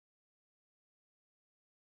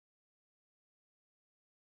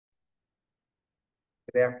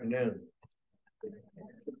Good afternoon.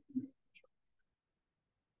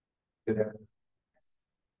 Good afternoon.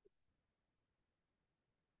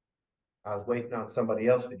 I was waiting on somebody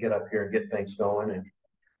else to get up here and get things going, and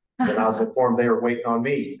then I was informed they were waiting on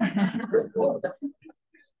me.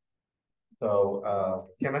 So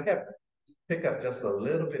can I pick up just a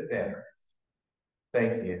little bit better?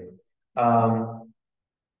 Thank you.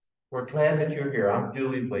 We're glad that you're here. I'm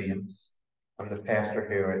Dewey Williams. I'm the pastor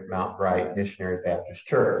here at Mount Bright Missionary Baptist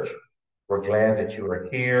Church. We're glad that you are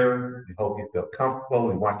here. We hope you feel comfortable.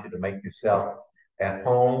 We want you to make yourself at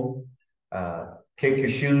home. Kick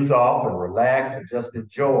your shoes off and relax and just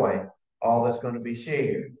enjoy all that's going to be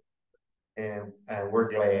shared. And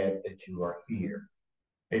we're glad that you are here.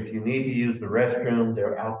 If you need to use the restroom,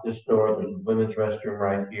 they're out this door. There's a women's restroom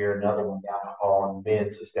right here, another one down the hall, and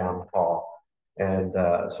men's is down the hall. And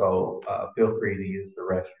so feel free to use the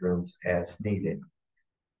restrooms as needed.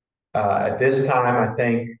 At this time, I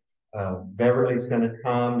think Beverly's going to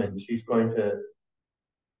come and she's going to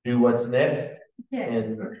do what's next.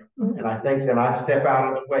 Yes. And I think that I step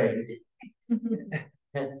out of the way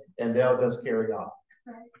and they'll just carry on.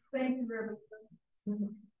 Thank you very much.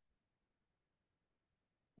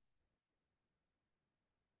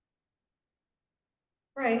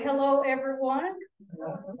 Right. Hello, everyone.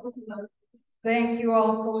 Thank you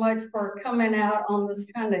all so much for coming out on this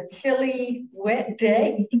kind of chilly, wet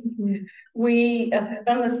day. We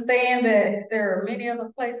understand that there are many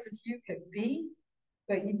other places you could be,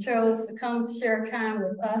 but you chose to come share time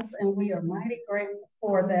with us, and we are mighty grateful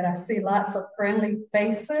for that. I see lots of friendly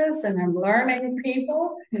faces, and I'm learning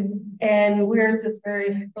people, and we're just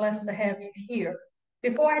very blessed to have you here.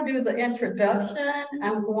 Before I do the introduction,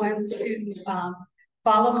 I'm going to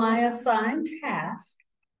follow my assigned task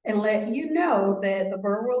and let you know that the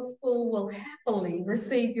Burwell School will happily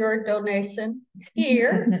receive your donation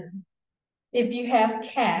here. If you have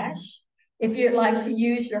cash, if you'd like to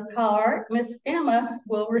use your card, Miss Emma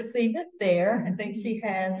will receive it there. I think she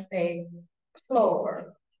has a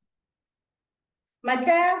clover. My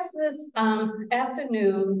task this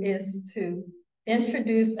afternoon is to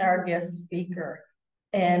introduce our guest speaker.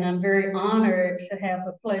 And I'm very honored to have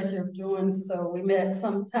the pleasure of doing so. We met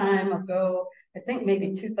some time ago, I think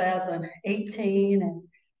maybe 2018, and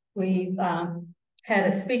we've had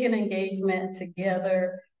a speaking engagement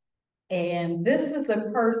together. And this is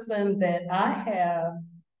a person that I have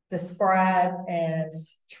described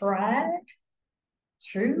as tried,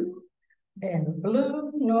 true, and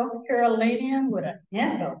blue North Carolinian with a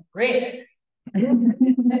hint of red.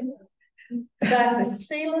 Dr.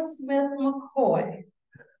 Sheila Smith McKoy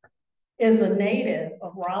is a native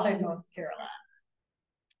of Raleigh, North Carolina.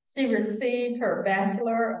 She received her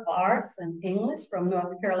Bachelor of Arts in English from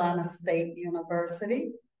North Carolina State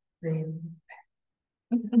University.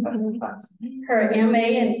 Her MA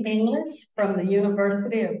in English from the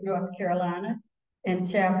University of North Carolina in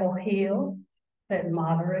Chapel Hill, that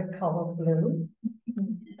moderate color blue.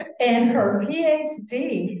 And her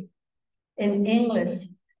PhD in English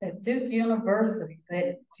at Duke University,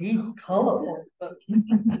 that deep colorful blue.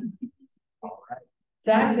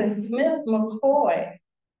 Dr. Smith McKoy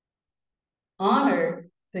honored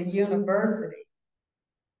the university,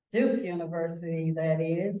 Duke University that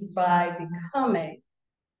is, by becoming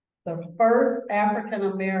the first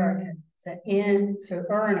African-American to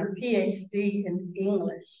earn a PhD in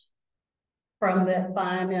English from that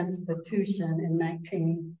fine institution in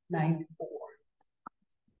 1994.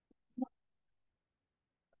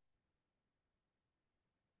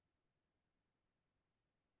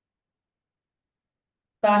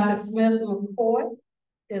 Dr. Smith McKoy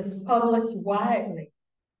is published widely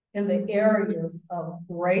in the areas of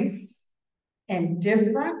race and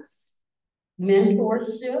difference,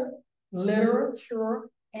 mentorship, literature,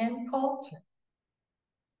 and culture.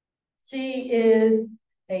 She is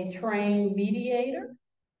a trained mediator.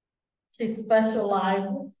 She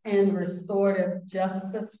specializes in restorative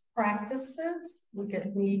justice practices. We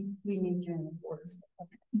need you in the board.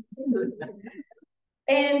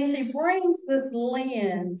 And she brings this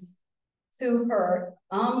lens to her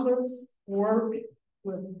ombuds work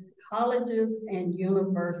with colleges and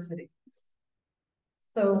universities.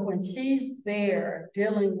 So when she's there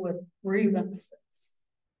dealing with grievances,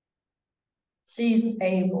 she's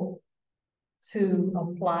able to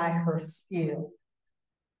apply her skill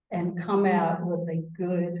and come out with a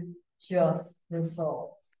good, just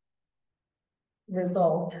result.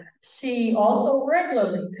 She also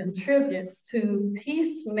regularly contributes to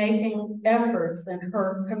peacemaking efforts in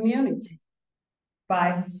her community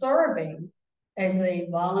by serving as a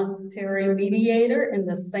voluntary mediator in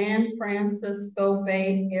the San Francisco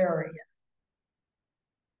Bay Area.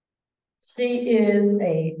 She is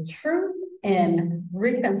a truth and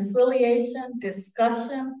reconciliation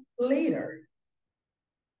discussion leader.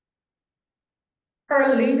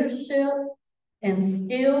 Her leadership and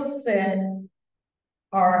skill set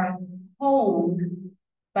are honed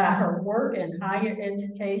by her work in higher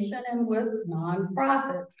education and with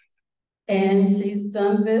nonprofits. And she's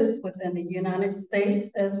done this within the United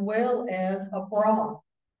States as well as abroad.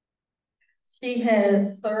 She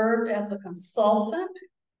has served as a consultant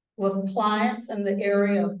with clients in the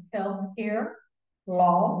area of healthcare,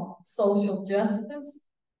 law, social justice,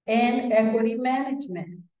 and equity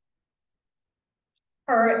management.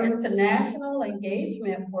 Her international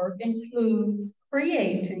engagement work includes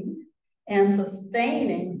creating and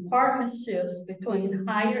sustaining partnerships between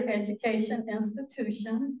higher education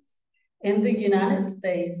institutions in the United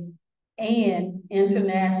States and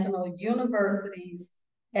international universities,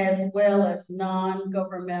 as well as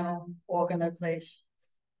non-governmental organizations.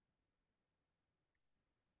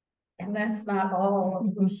 And that's not all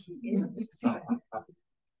of who she is.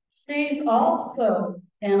 She's also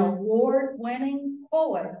an award-winning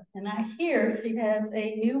poet, and I hear she has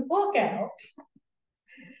a new book out.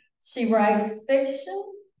 She writes fiction,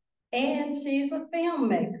 and she's a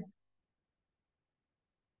filmmaker.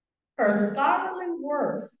 Her scholarly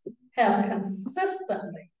works have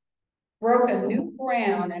consistently broken new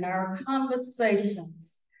ground in our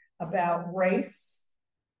conversations about race,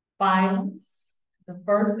 violence,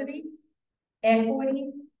 diversity,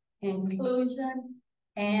 equity, inclusion,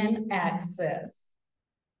 and access.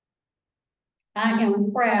 I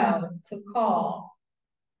am proud to call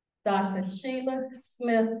Dr. Sheila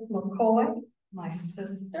Smith McKoy, my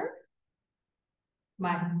sister,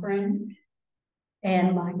 my friend,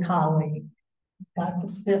 and my colleague, Dr.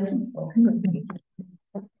 Smith McKoy.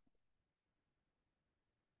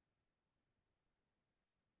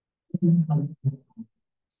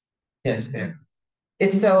 Yes, ma'am.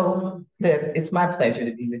 It's my pleasure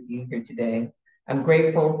to be with you here today. I'm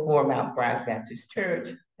grateful for Mount Bragg Baptist Church.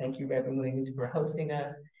 Thank you, Reverend Williams, for hosting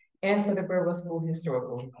us, and for the Burwell School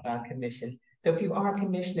Historical Commission. So if you are a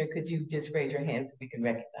commissioner, could you just raise your hand so we can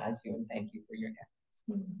recognize you, and thank you for your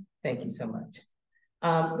efforts. Thank you so much.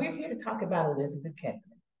 We're here to talk about Elizabeth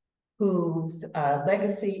Keckley, whose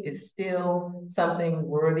legacy is still something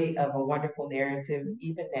worthy of a wonderful narrative,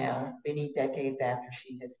 even now, many decades after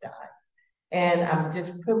she has died. And I'm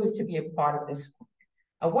just privileged to be a part of this.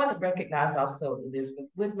 I want to recognize also Elizabeth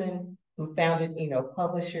Woodman, who founded,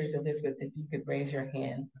 Publishers. Elizabeth, if you could raise your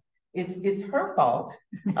hand. It's her fault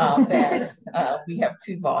that we have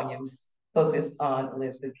 2 volumes focused on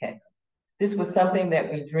Elizabeth Keckley. This was something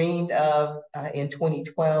that we dreamed of in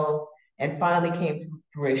 2012 and finally came to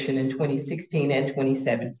fruition in 2016 and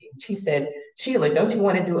 2017. She said, Sheila, don't you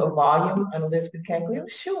want to do a volume on Elizabeth Keckley? Oh,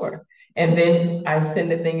 sure. And then I sent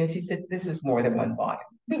the thing and she said, this is more than 1 volume.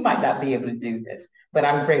 We might not be able to do this, but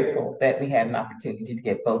I'm grateful that we had an opportunity to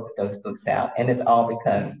get both of those books out. And it's all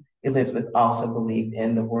because Elizabeth also believed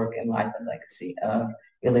in the work and life and legacy of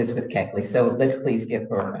Elizabeth Keckley. So let's please give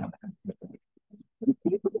her a round.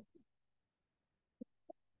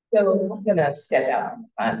 So I'm gonna step out and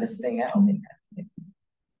find this thing out.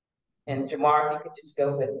 And Jamar, if you could just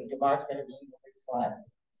go with me. Jamar's gonna be the slide.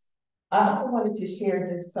 I also wanted to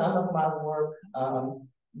share just some of my work.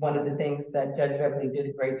 One of the things that Judge Beverly did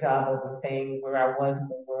a great job of was saying where I was in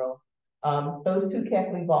the world. Those 2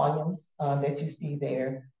 Keckley volumes that you see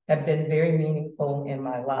there have been very meaningful in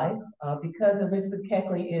my life because Elizabeth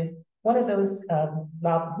Keckley is one of those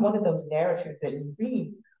narratives that you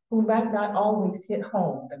read who might not always hit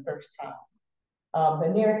home the first time. The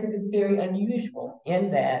narrative is very unusual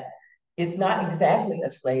in that it's not exactly a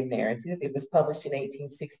slave narrative. It was published in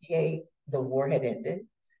 1868. The war had ended.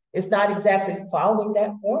 It's not exactly following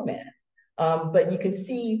that format. But you can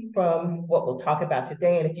see from what we'll talk about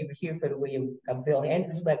today, and if you were here for the William Bill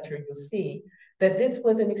Andrews lecture, you'll see that this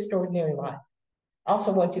was an extraordinary life. I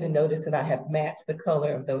also want you to notice that I have matched the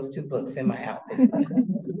color of those 2 books in my outfit.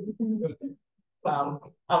 I'm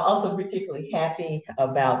also particularly happy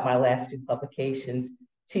about my last 2 publications,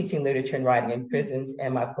 Teaching Literature and Writing in Prisons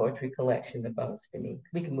and my poetry collection, The Bones Beneath.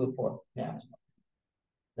 We can move forward now.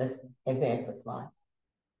 Let's advance the slide.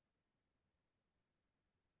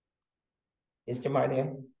 Is Jamar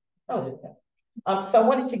there? Oh, okay. So I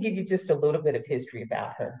wanted to give you just a little bit of history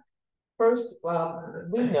about her. First,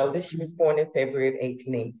 we know that she was born in February of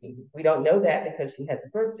 1818. We don't know that because she has a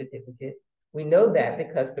birth certificate. We know that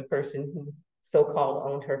because the person who so-called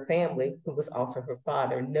owned her family, who was also her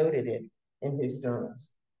father, noted it in his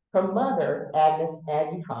journals. Her mother, Agnes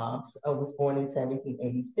Aggie Hobbs, was born in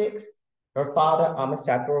 1786. Her father,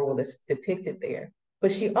 Amistad Burwell, is depicted there.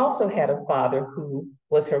 But she also had a father who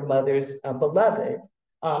was her mother's beloved,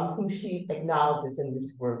 who she acknowledges in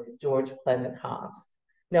this work, George Pleasant Hobbs.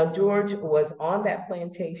 Now, George was on that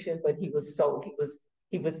plantation, but he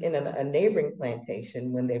was in a neighboring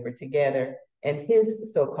plantation when they were together, and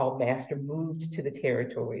his so-called master moved to the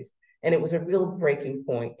territories. And it was a real breaking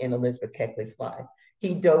point in Elizabeth Keckley's life.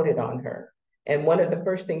 He doted on her. And one of the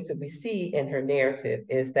first things that we see in her narrative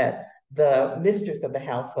is that the mistress of the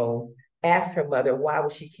household asked her mother, why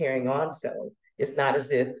was she carrying on so? It's not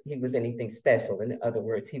as if he was anything special. In other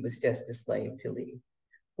words, he was just a slave to leave.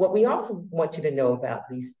 What we also want you to know about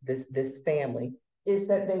this family is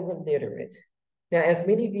that they were literate. Now, as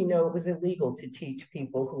many of you know, it was illegal to teach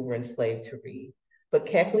people who were enslaved to read, but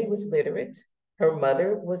Keckley was literate. Her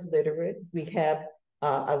mother was literate. We have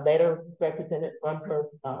a letter represented from her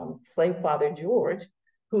slave father, George,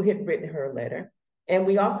 who had written her a letter. And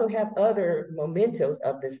we also have other mementos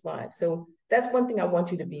of this life. So that's one thing I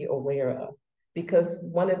want you to be aware of, because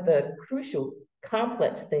one of the crucial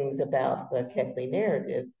complex things about the Keckley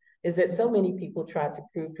narrative is that so many people tried to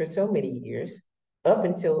prove for so many years, up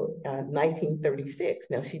until 1936,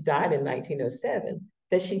 now she died in 1907,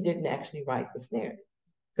 that she didn't actually write this narrative.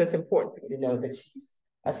 So it's important for you to know that she's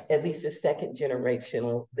at least a second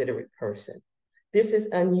generational literate person. This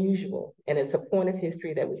is unusual, and it's a point of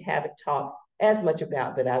history that we haven't talked as much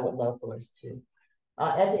about that I would love for us to.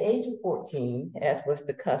 At the age of 14, as was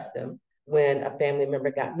the custom, when a family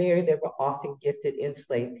member got married, they were often gifted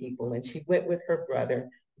enslaved people, and she went with her brother,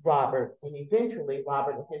 Robert, and eventually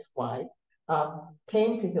Robert and his wife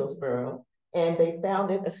came to Hillsborough, and they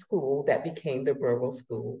founded a school that became the Burwell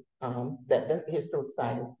School, that the historic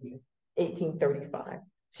site is here, 1835.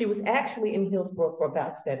 She was actually in Hillsborough for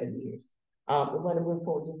about 7 years. We want to move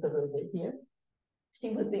forward just a little bit here. She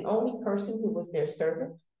was the only person who was their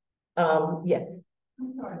servant. Yes.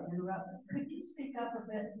 I'm sorry to interrupt. Could you speak up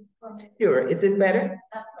a bit for me? Sure. Is this better?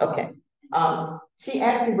 Okay. She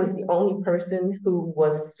actually was the only person who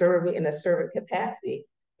was serving in a servant capacity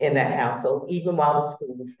in that household, even while the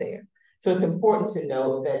school was there. So it's important to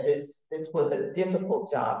know that this was a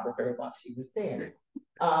difficult job for her while she was there.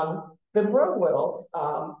 The Burwells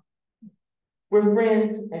were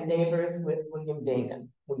friends and neighbors with William Bingham.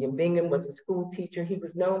 William Bingham was a school teacher. He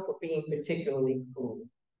was known for being particularly cruel.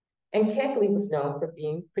 And Keckley was known for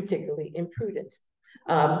being particularly imprudent.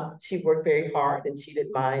 She worked very hard and she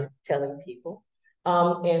didn't mind telling people.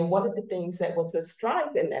 And one of the things that was a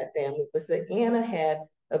strife in that family was that Anna had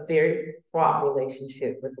a very fraught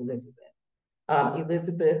relationship with Elizabeth.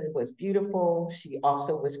 Elizabeth was beautiful. She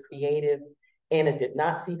also was creative. Anna did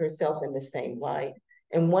not see herself in the same light.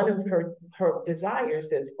 And one of her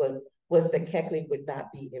desires was that Keckley would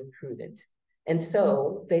not be imprudent. And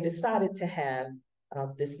so they decided to have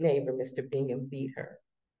this neighbor, Mr. Bingham, beat her.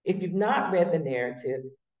 If you've not read the narrative,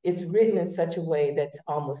 it's written in such a way that's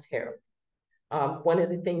almost harrowing. One of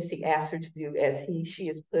the things he asked her to do as she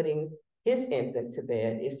is putting his infant to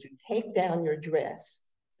bed is to take down your dress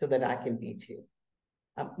so that I can beat you.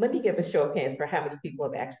 Let me give a show of hands for how many people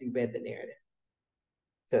have actually read the narrative.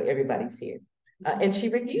 So everybody's here. And she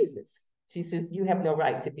refuses. She says, you have no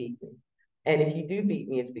right to beat me. And if you do beat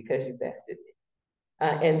me, it's because you bested me.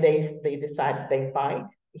 And they decide they fight.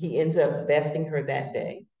 He ends up besting her that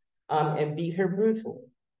day and beat her brutally.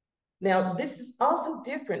 Now, this is also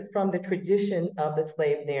different from the tradition of the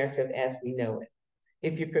slave narrative as we know it.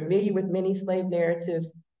 If you're familiar with many slave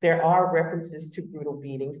narratives, there are references to brutal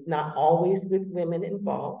beatings, not always with women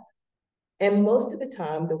involved. And most of the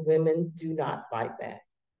time, the women do not fight back.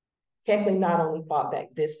 Keckley not only fought back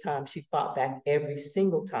this time, she fought back every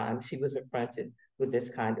single time she was affronted with this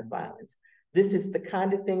kind of violence. This is the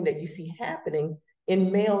kind of thing that you see happening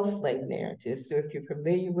in male slave narratives. So if you're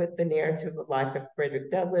familiar with the narrative of life of Frederick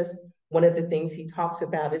Douglass, one of the things he talks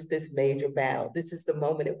about is this major battle. This is the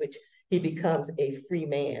moment at which he becomes a free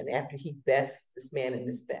man after he bests this man in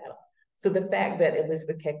this battle. So the fact that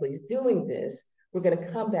Elizabeth Keckley is doing this, we're going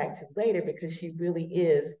to come back to later because she really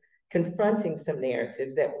is confronting some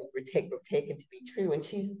narratives that were taken to be true, and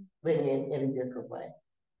she's living in a different way.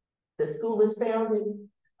 The school is founded,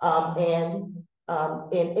 and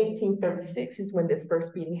in 1836 is when this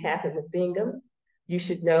first meeting happened with Bingham. You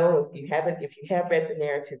should know, if you have read the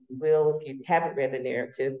narrative, you will. If you haven't read the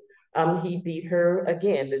narrative, he beat her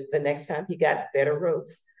again. The next time he got better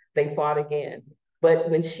ropes, they fought again. But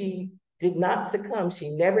when she did not succumb,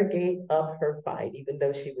 she never gave up her fight, even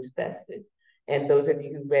though she was bested. And those of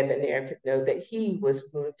you who read the narrative know that he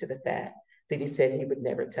was moved to the fact that he said he would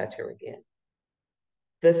never touch her again.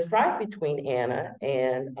 The strife between Anna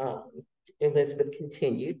and Elizabeth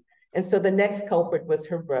continued. And so the next culprit was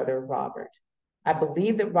her brother, Robert. I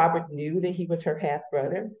believe that Robert knew that he was her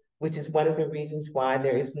half-brother, which is one of the reasons why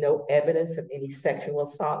there is no evidence of any sexual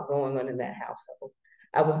assault going on in that household.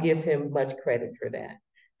 I will give him much credit for that.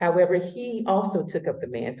 However, he also took up the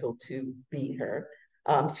mantle to beat her.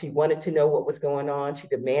 She wanted to know what was going on. She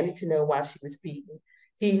demanded to know why she was beaten.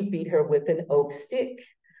 He beat her with an oak stick.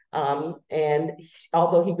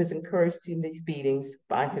 Although he was encouraged in these beatings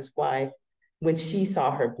by his wife, when she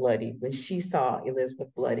saw her bloody, when she saw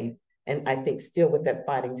Elizabeth bloody, and I think still with that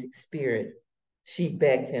fighting spirit, she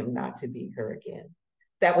begged him not to beat her again.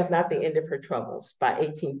 That was not the end of her troubles. By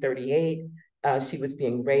 1838, she was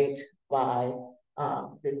being raped by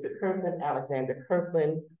Mr. Kirkland, Alexander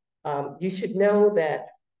Kirkland. You should know that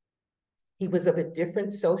he was of a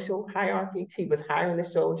different social hierarchy. He was higher in the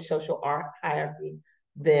social hierarchy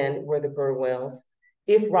than were the Burwells.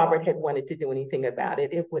 If Robert had wanted to do anything about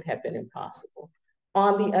it, it would have been impossible.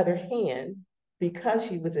 On the other hand, because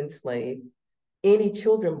she was enslaved, any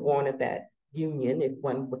children born of that union, if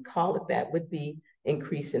one would call it that, would be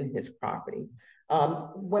increasing his property.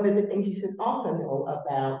 One of the things you should also know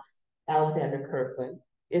about Alexander Kirkland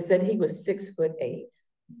is that he was 6'8"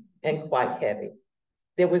 and quite heavy.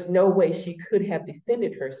 There was no way she could have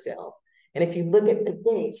defended herself. And if you look at the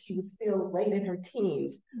date, she was still late in her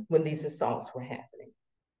teens when these assaults were happening.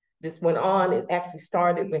 This went on, it actually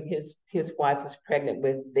started when his wife was pregnant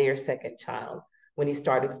with their second child, when he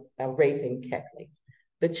started raping Keckley.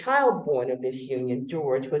 The child born of this union,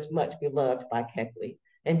 George, was much beloved by Keckley,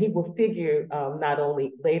 and he will figure not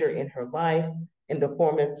only later in her life, in the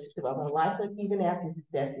formative of her life, but even after his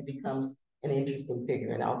death, he becomes an interesting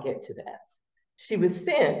figure, and I'll get to that. She was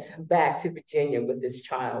sent back to Virginia with this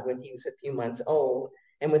child when he was a few months old,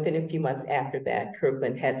 and within a few months after that,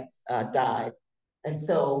 Kirkland had died. And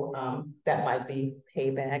so that might be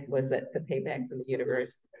payback. Was that the payback from the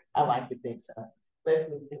universe? I like to think so. Let's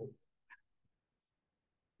move on.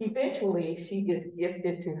 Eventually, she is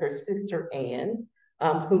gifted to her sister Anne,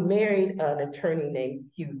 who married an attorney named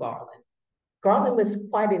Hugh Garland. Garland was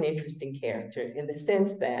quite an interesting character in the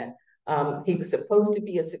sense that he was supposed to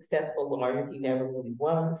be a successful lawyer. He never really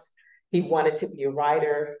was. He wanted to be a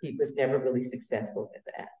writer. He was never really successful at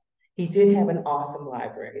that. He did have an awesome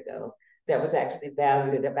library, though, that was actually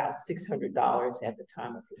valued at about $600 at the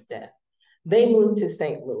time of his death. They moved to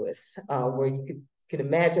St. Louis, where you could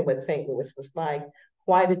imagine what St. Louis was like.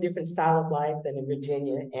 Quite a different style of life than in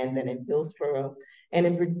Virginia and then in Hillsborough. And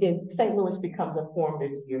in St. Louis becomes a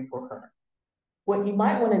formative year for her. What you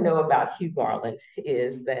might want to know about Hugh Garland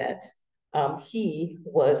is that he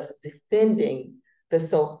was defending the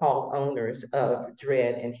so-called owners of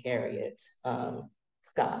Dred and Harriet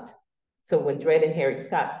Scott. So when Dred and Harriet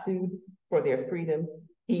Scott sued for their freedom,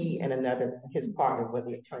 he and his partner were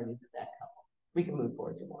the attorneys of that couple. We can move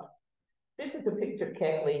forward to one. This is a picture of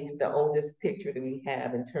Keckley, the oldest picture that we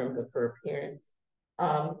have in terms of her appearance.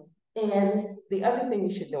 And the other thing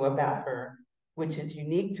you should know about her, which is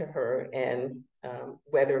unique to her and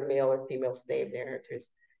whether male or female slave narrators,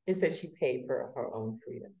 is that she paid for her own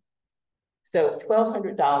freedom. So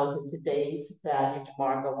 $1,200 in today's value,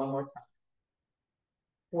 Margo, one more time.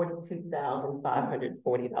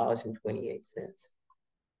 $42,540.28.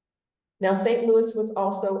 Now, St. Louis was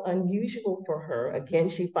also unusual for her. Again,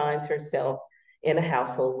 she finds herself in a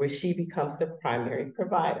household where she becomes the primary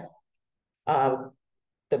provider.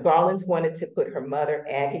 The Garlands wanted to put her mother,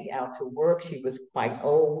 Aggie, out to work. She was quite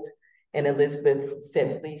old. And Elizabeth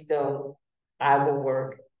said, please don't, I will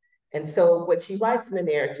work. And so what she writes in the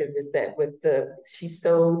narrative is that she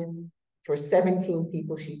sewed for 17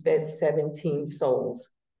 people, she fed 17 souls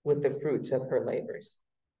with the fruits of her labors.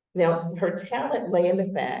 Now, her talent lay in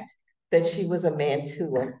the fact that she was a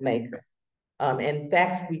mantua maker. In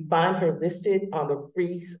fact, we find her listed on the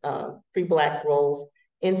free Black rolls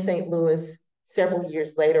in St. Louis several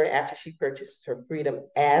years later after she purchased her freedom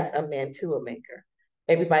as a mantua maker.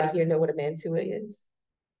 Everybody here know what a mantua is?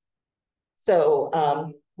 So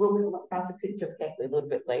we'll come across a picture of Keckley a little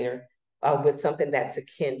bit later with something that's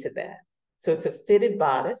akin to that. So it's a fitted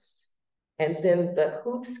bodice, and then the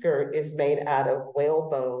hoop skirt is made out of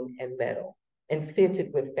whalebone and metal and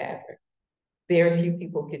fitted with fabric. Very few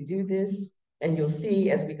people could do this, and you'll see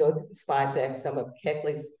as we go through the slide deck some of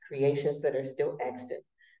Keckley's creations that are still extant.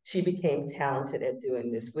 She became talented at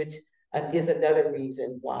doing this, which is another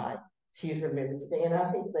reason why she is remembered today, and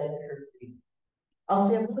I think led to her feat. I'll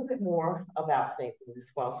say a little bit more about St. Louis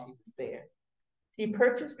while she was there. She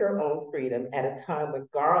purchased her own freedom at a time when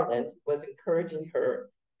Garland was encouraging her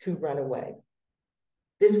to run away.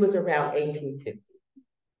 This was around 1850.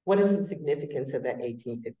 What is the significance of that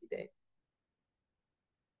 1850 date?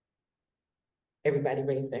 Everybody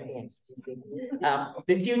raised their hands, you see.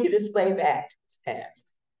 The Fugitive Slave Act was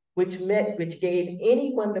passed, which gave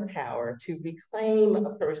anyone the power to reclaim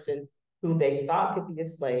a person whom they thought could be a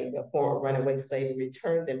slave, a former runaway slave, and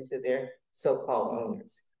return them to their so-called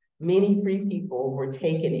owners. Many free people were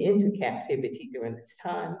taken into captivity during this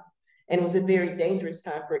time, and it was a very dangerous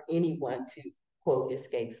time for anyone to, quote,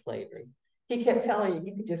 escape slavery. He kept telling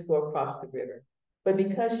you could just go across the river. But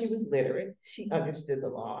because she was literate, she understood the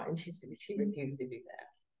law, and she refused to do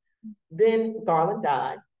that. Then Garland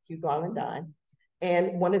died, Hugh Garland died.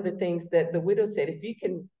 And one of the things that the widow said, if you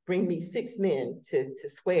can bring me 6 men to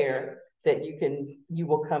swear that you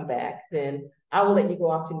will come back, then I will let you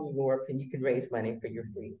go off to New York and you can raise money for your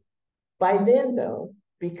freedom. By then, though,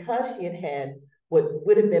 because she had had what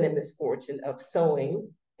would have been a misfortune of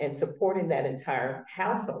sewing and supporting that entire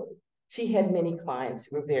household, she had many clients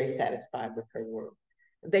who were very satisfied with her work.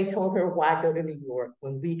 They told her, why go to New York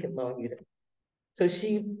when we can loan you the money? So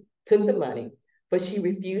she took the money, but she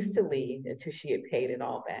refused to leave until she had paid it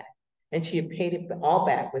all back. And she had paid it all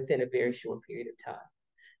back within a very short period of time.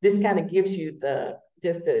 This kind of gives you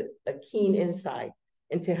just a keen insight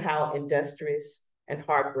into how industrious and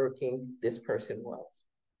hardworking this person was.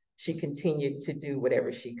 She continued to do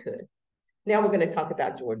whatever she could. Now we're going to talk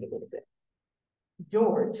about George a little bit.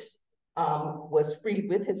 George was freed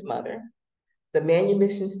with his mother. The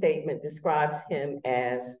manumission statement describes him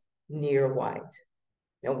as near white.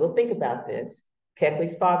 Now we'll think about this.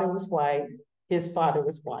 Keckley's father was white, his father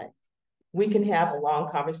was white. We can have a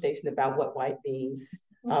long conversation about what white means,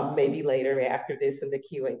 maybe later after this in the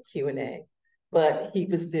Q&A, but he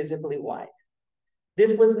was visibly white.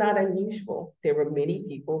 This was not unusual. There were many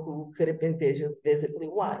people who could have been visibly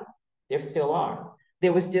white. There still are.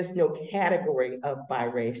 There was just no category of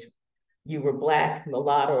biracial. You were Black,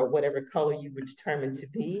 mulatto, or whatever color you were determined to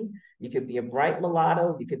be. You could be a bright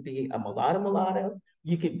mulatto, you could be a mulatto,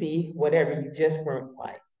 you could be whatever, you just weren't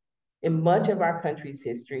white. In much of our country's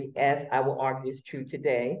history, as I will argue is true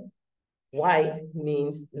today, white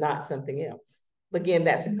means not something else. Again,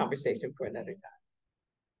 that's a conversation for another time.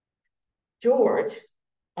 George,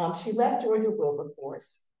 she left Georgia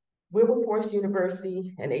Wilberforce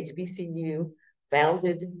University, and HBCU,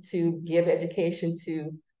 founded to give education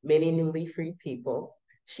to many newly freed people.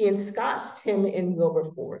 She ensconced him in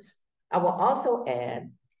Wilberforce. I will also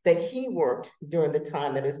add that he worked during the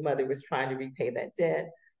time that his mother was trying to repay that debt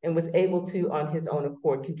and was able to, on his own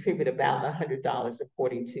accord, contribute about $100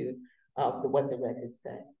 according to what the records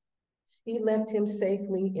say. She left him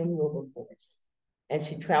safely in Wilberforce, and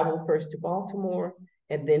she traveled first to Baltimore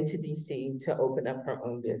and then to DC to open up her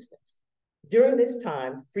own business. During this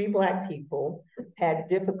time, free Black people had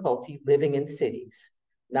difficulty living in cities,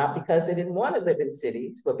 not because they didn't want to live in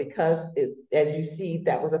cities, but because, as you see,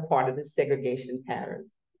 that was a part of the segregation pattern.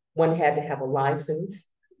 One had to have a license,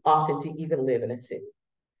 often to even live in a city.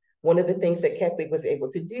 One of the things that Keckley was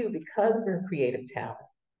able to do because of her creative talent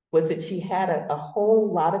was that she had a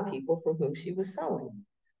whole lot of people for whom she was sewing.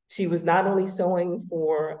 She was not only sewing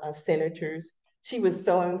for senators, she was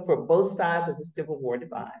sewing for both sides of the Civil War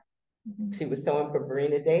divide. She was sewing for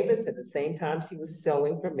Marina Davis at the same time she was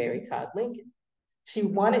sewing for Mary Todd Lincoln. She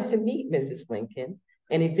wanted to meet Mrs. Lincoln,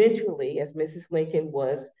 and eventually, as Mrs. Lincoln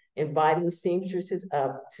was inviting seamstresses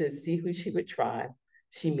up to see who she would try,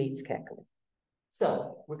 she meets Keckley.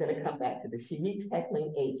 So we're going to come back to this. She meets Keckley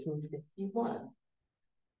in 1861.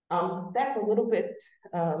 That's a little bit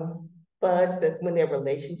fudge that when their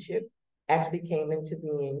relationship actually came into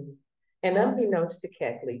being. And unbeknownst to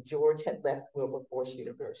Keckley, George had left Wilberforce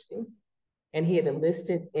University, and he had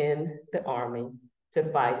enlisted in the Army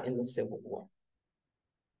to fight in the Civil War.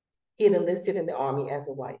 He had enlisted in the Army as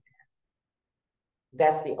a white man.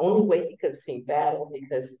 That's the only way he could have seen battle,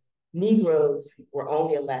 because Negroes were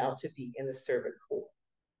only allowed to be in the servant corps.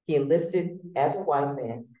 He enlisted as a white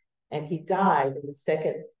man, and he died in the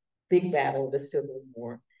second big battle of the Civil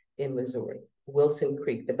War in Missouri, Wilson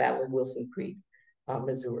Creek, the Battle of Wilson Creek,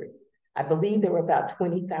 Missouri. I believe there were about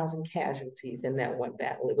 20,000 casualties in that one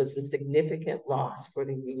battle. It was a significant loss for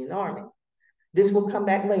the Union Army. This will come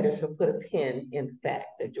back later, so put a pin in the fact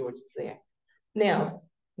that George is there. Now,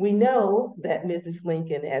 we know that Mrs.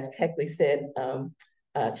 Lincoln, as Keckley said,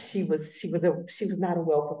 she was not a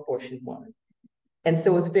well-proportioned woman. And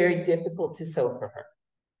so it was very difficult to sew for her.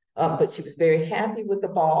 But she was very happy with the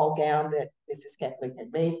ball gown that Mrs. Keckley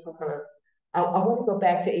had made for her. I want to go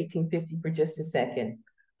back to 1850 for just a second.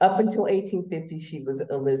 Up until 1850, she was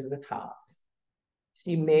Elizabeth Hobbs.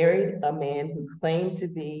 She married a man who claimed to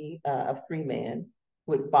be a free man,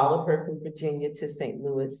 who had followed her from Virginia to St.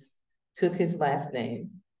 Louis, took his last name,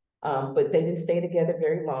 but they didn't stay together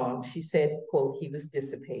very long. She said, quote, he was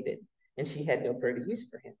dissipated. and she had no further use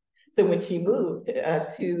for him. So when she moved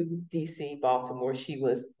to DC, Baltimore, she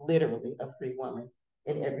was literally a free woman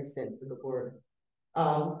in every sense of the word.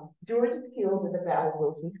 George is killed in the Battle of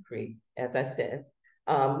Wilson's Creek, as I said.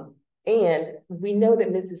 And we know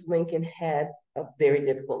that Mrs. Lincoln had a very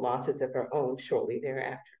difficult losses of her own shortly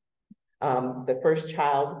thereafter. The first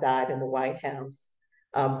child died in the White House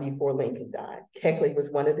before Lincoln died. Keckley was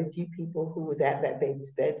one of the few people who was at that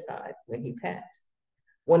baby's bedside when he passed.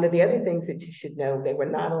 One of the other things that you should know, they were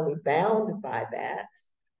not only bound by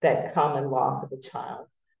that common loss of a child,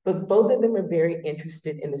 but both of them are very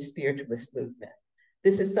interested in the spiritualist movement.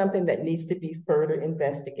 This is something that needs to be further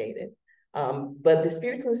investigated. But the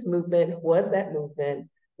spiritualist movement was that movement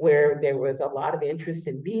where there was a lot of interest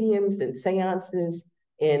in mediums and seances,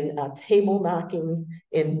 in table knocking,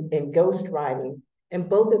 in ghost writing, and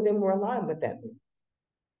both of them were aligned with that movement.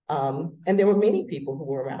 And there were many people who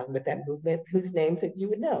were around with that movement whose names that you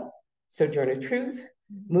would know. Sojourner Truth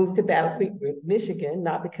moved to Battle Creek, Michigan,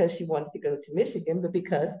 not because she wanted to go to Michigan, but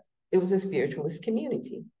because it was a spiritualist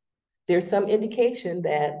community. There's some indication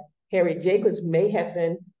that Harriet Jacobs may have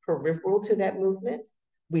been peripheral to that movement.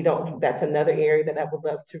 We don't, that's another area that I would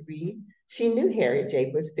love to read. She knew Harriet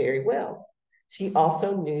Jacobs very well. She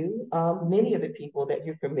also knew many of the people that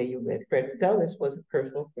you're familiar with. Frederick Douglass was a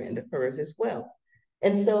personal friend of hers as well.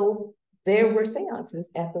 And so there were seances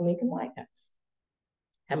at the Lincoln White House.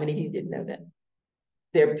 How many of you didn't know that?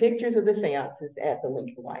 There are pictures of the seances at the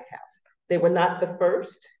Lincoln White House. They were not the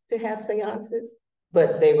first to have seances,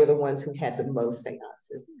 but they were the ones who had the most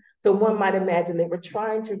seances. So one might imagine they were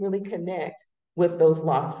trying to really connect with those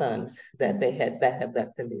lost sons that had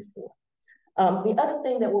left them before. The other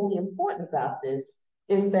thing that will be important about this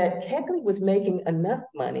is that Keckley was making enough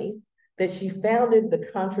money that she founded the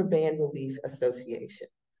Contraband Relief Association.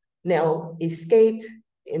 Now, escaped,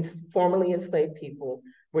 formerly enslaved people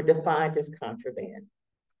were defined as contraband.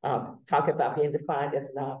 Talk about being defined as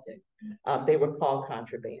an object. They were called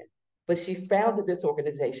contraband. But she founded this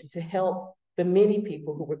organization to help the many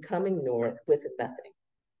people who were coming north with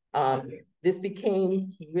nothing. This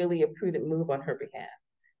became really a prudent move on her behalf.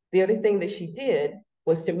 The other thing that she did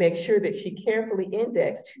was to make sure that she carefully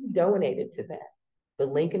indexed who donated to that. The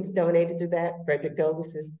Lincolns donated to that, Frederick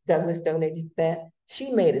Douglass donated to that.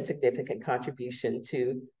 She made a significant contribution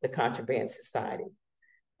to the Contraband Society.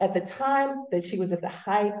 At the time that she was at the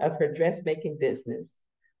height of her dressmaking business,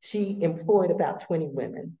 she employed about 20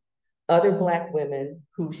 women, other Black women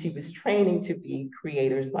who she was training to be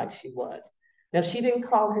creators like she was. Now, she didn't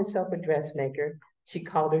call herself a dressmaker. She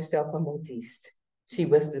called herself a modiste. She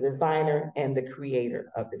was the designer and the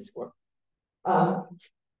creator of this work.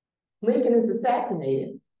 Lincoln is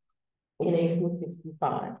assassinated in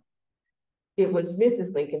 1865. It was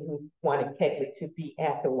Mrs. Lincoln who wanted Keckley to be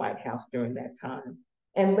at the White House during that time.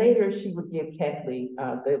 And later she would give Keckley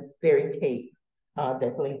the very cape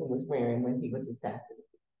that Lincoln was wearing when he was assassinated.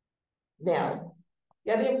 Now,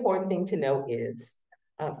 the other important thing to know is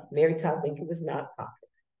Mary Todd Lincoln was not popular.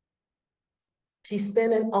 She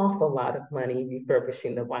spent an awful lot of money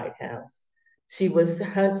refurbishing the White House. She was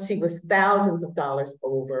thousands of dollars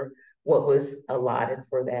over what was allotted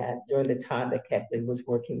for that during the time that Keckley was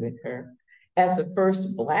working with her. As the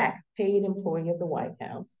first Black paid employee of the White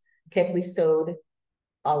House, Keckley sewed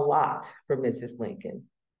a lot for Mrs. Lincoln.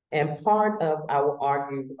 And part of, I will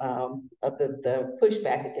argue, of the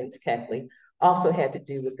pushback against Keckley also had to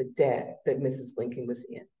do with the debt that Mrs. Lincoln was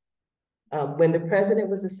in. When the president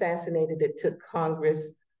was assassinated, it took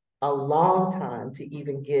Congress a long time to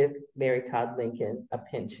even give Mary Todd Lincoln a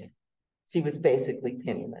pension. She was basically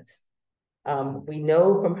penniless. We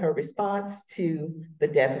know from her response to the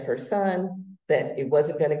death of her son that it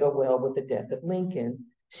wasn't going to go well with the death of Lincoln.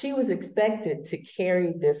 She was expected to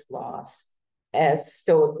carry this loss as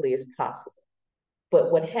stoically as possible.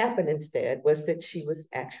 But what happened instead was that she was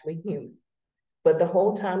actually human. But the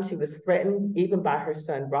whole time she was threatened, even by her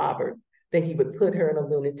son, Robert, that he would put her in a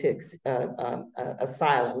lunatic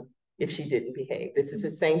asylum if she didn't behave. This is the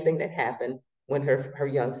same thing that happened when her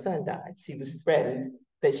young son died. She was threatened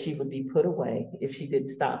that she would be put away if she didn't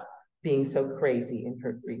stop being so crazy in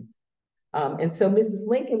her grief. And so Mrs.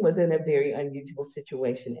 Lincoln was in a very unusual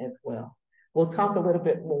situation as well. We'll talk a little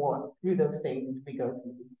bit more through those things as we go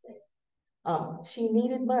through these things. She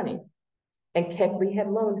needed money, and Keckley had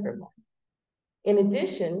loaned her money. In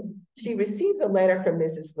addition, she receives a letter from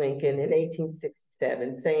Mrs. Lincoln in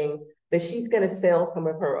 1867 saying that she's going to sell some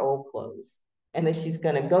of her old clothes and that she's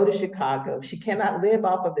going to go to Chicago. She cannot live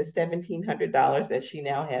off of the $1,700 that she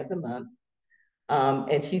now has a month.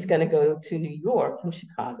 And she's going to go to New York from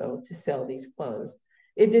Chicago to sell these clothes.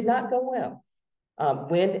 It did not go well.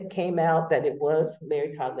 When it came out that it was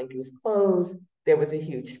Mary Todd Lincoln's clothes, there was a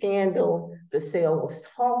huge scandal. The sale was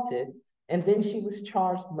halted, and then she was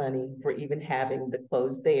charged money for even having the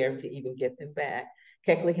clothes there to even get them back.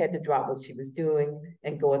 Keckley had to drop what she was doing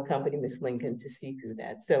and go accompany Miss Lincoln to see through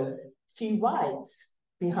that. So she writes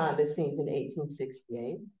behind the scenes in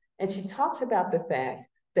 1868, and she talks about the fact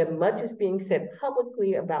that much is being said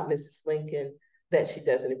publicly about Mrs. Lincoln that she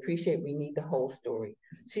doesn't appreciate. We need the whole story.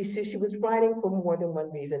 She says she was writing for more than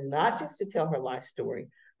one reason, not just to tell her life story,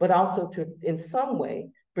 but also to, in some way,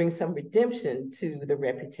 bring some redemption to the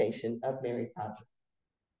reputation of Mary Todd.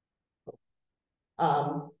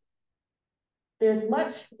 There's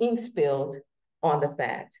much ink spilled on the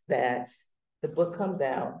fact that the book comes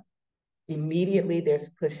out, immediately there's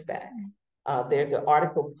pushback. There's an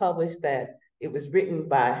article published that it was written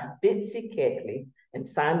by Bitsy Keckley and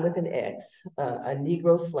signed with an X, a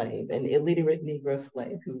Negro slave, an illiterate Negro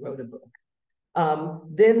slave who wrote a book.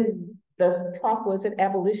 Then the talk was that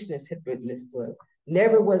abolitionists had written this book.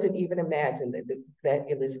 Never was it even imagined that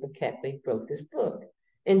Elizabeth Keckley wrote this book.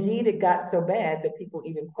 Indeed, it got so bad that people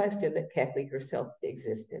even questioned that Keckley herself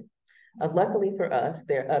existed. Luckily for us,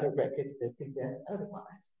 there are other records that suggest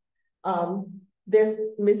otherwise. There's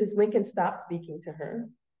Mrs. Lincoln stopped speaking to her.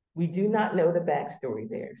 We do not know the backstory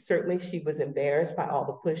there. Certainly she was embarrassed by all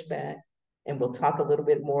the pushback, and we'll talk a little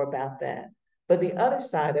bit more about that. But the other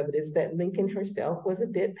side of it is that Lincoln herself was a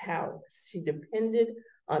bit powerless. She depended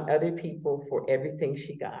on other people for everything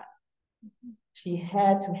she got. She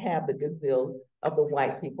had to have the goodwill of the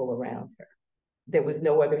white people around her. There was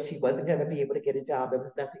no other, she wasn't going to be able to get a job. There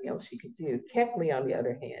was nothing else she could do. Keckley, on the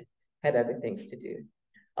other hand, had other things to do.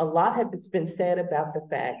 A lot has been said about the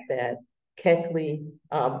fact that Keckley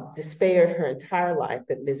despaired her entire life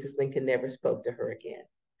that Mrs. Lincoln never spoke to her again.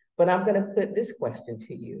 But I'm going to put this question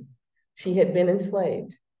to you. She had been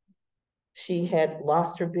enslaved. She had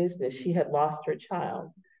lost her business. She had lost her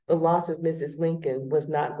child. The loss of Mrs. Lincoln was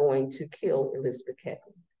not going to kill Elizabeth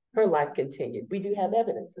Keckley. Her life continued. We do have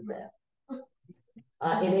evidence of that.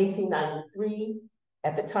 In 1893,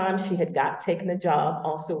 at the time, she had taken a job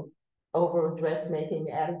also over dressmaking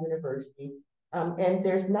at a university. And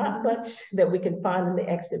there's not much that we can find in the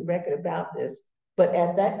extant record about this, but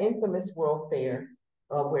at that infamous World Fair,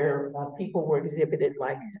 where people were exhibited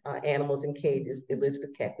like animals in cages,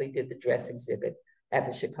 Elizabeth Keckley did the dress exhibit at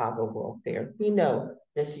the Chicago World Fair. We know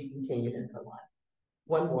that she continued in her life.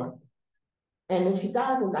 One more. And then she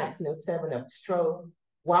dies in 1907 of a stroke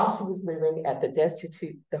while she was living at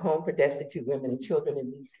the Home for Destitute Women and Children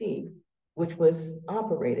in DC, which was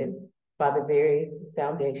operated by the very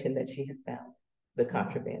foundation that she had found, the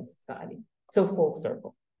Contraband Society. So full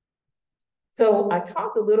circle. So I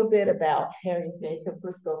talked a little bit about Harriet Jacobs.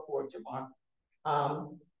 Let's go forward, Jamar.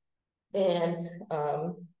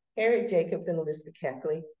 Harriet Jacobs and Elizabeth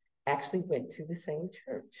Keckley actually went to the same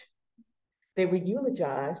church. They were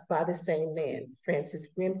eulogized by the same man, Francis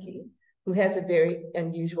Grimke, who has a very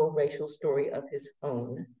unusual racial story of his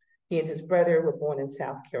own. He and his brother were born in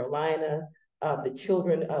South Carolina, the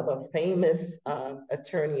children of a famous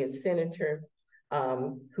attorney and senator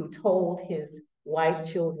who told his white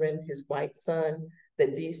children, his white son,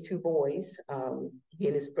 that these two boys, he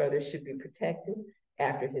and his brother, should be protected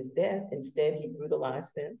after his death. Instead, he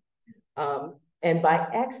brutalized them. And by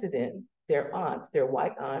accident, their aunts, their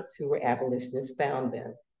white aunts who were abolitionists, found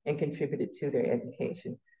them and contributed to their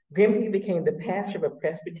education. Grimke became the pastor of a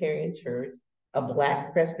Presbyterian church, a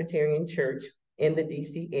Black Presbyterian church in the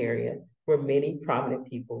DC area, where many prominent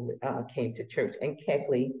people came to church. And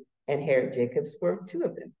Keckley and Harriet Jacobs were two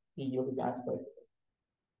of them. He eulogized both of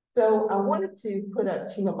them. So I wanted to put up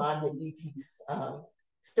Chimamanda Adichie's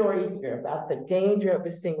story here about the danger of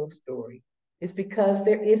a single story. It's because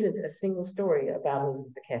there isn't a single story about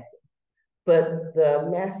Elizabeth Keckley. But the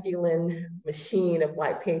masculine machine of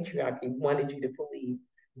white patriarchy wanted you to believe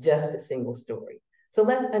just a single story. So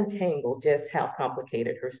let's untangle just how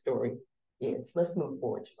complicated her story is. Let's move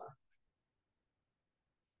forward, Jamar.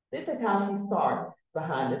 This is how she starts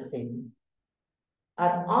behind the scenes.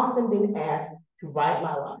 I've often been asked to write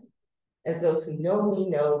my life, as those who know me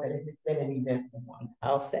know that it has been an eventful one,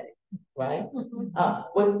 I'll say, right?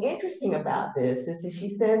 What's interesting about this is that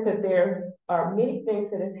she said that there are many things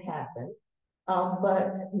that has happened,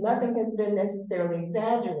 but nothing has been necessarily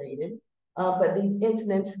exaggerated, but these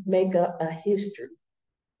incidents make up a history.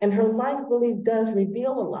 And her life really does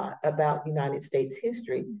reveal a lot about United States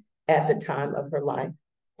history at the time of her life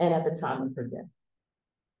and at the time of her death.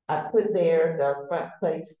 I put there the front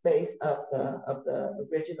page space of the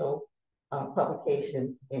original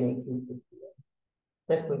publication in 1868.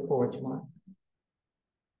 Let's look forward, Jamar.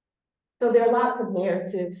 So there are lots of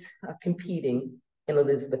narratives competing in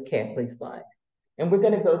Elizabeth Keckley's life. And we're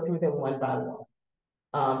going to go through them one by one.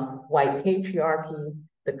 White patriarchy,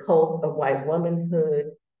 the cult of white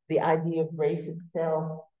womanhood, the idea of race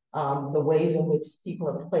itself, the ways in which people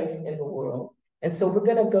are placed in the world. And so we're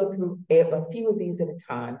going to go through a few of these at a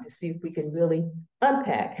time to see if we can really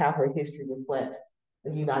unpack how her history reflects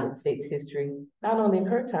the United States history, not only of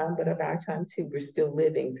her time, but of our time too. We're still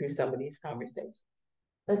living through some of these conversations.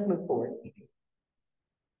 Let's move forward.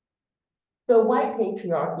 So white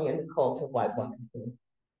patriarchy and the cult of white womanhood.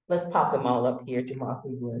 Let's pop them all up here,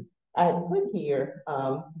 Jamarcus Wood. I had put here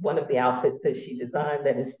one of the outfits that she designed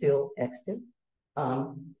that is still extant.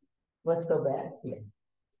 Let's go back here.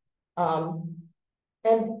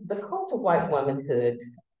 And the cult of white womanhood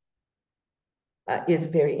is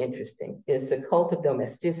very interesting. It's a cult of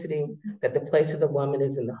domesticity, that the place of the woman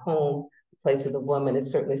is in the home. The place of the woman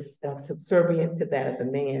is certainly subservient to that of the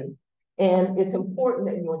man. And it's important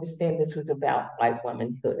that you understand this was about white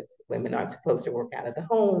womanhood. Women aren't supposed to work out of the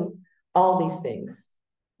home, all these things.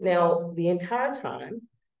 Now, the entire time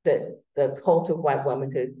that the cult of white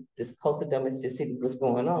womanhood, this cult of domesticity was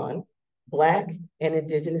going on, Black and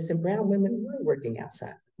Indigenous and brown women were working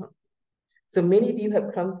outside the home. So many of you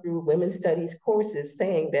have come through women's studies courses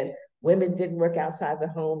saying that women didn't work outside the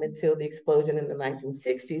home until the explosion in the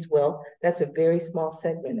 1960s. Well, that's a very small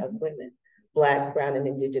segment of women. Black, brown, and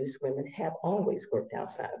Indigenous women have always worked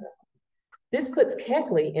outside of the home. This puts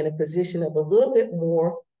Keckley in a position of a little bit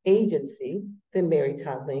more agency than Mary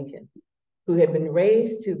Todd Lincoln, who had been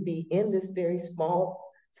raised to be in this very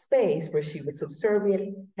small space where she was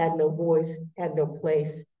subservient, had no voice, had no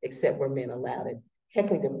place except where men allowed it.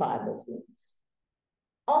 Keckley defied those limits.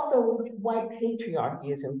 Also, white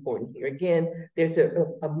patriarchy is important here. Again, there's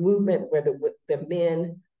a movement where the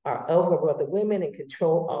men are over the women and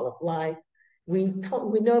control all of life. We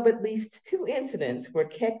know of at least 2 incidents where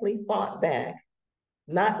Keckley fought back,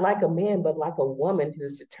 not like a man, but like a woman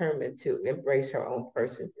who's determined to embrace her own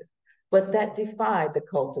personhood. But that defied the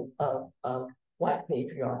cult of white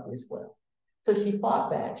patriarchy as well. So she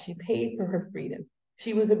fought back. She paid for her freedom.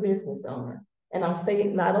 She was a business owner. And I'm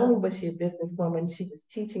saying not only was she a businesswoman, she was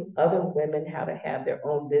teaching other women how to have their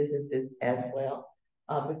own businesses as well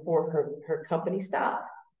before her company stopped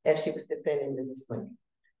as she was defending Mrs. Lincoln.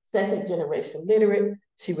 Second generation literate,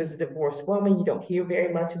 she was a divorced woman. You don't hear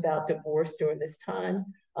very much about divorce during this time,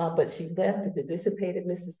 but she left the dissipated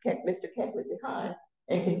Mr. Keckley behind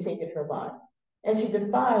and continued her life. And she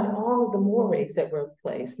defied all of the mores that were in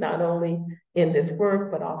place, not only in this work,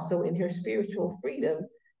 but also in her spiritual freedom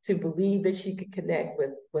to believe that she could connect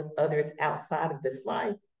with others outside of this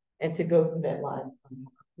life and to go through that life.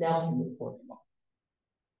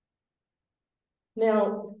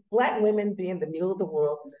 Now, Black women being the mule of the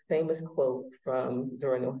world is a famous quote from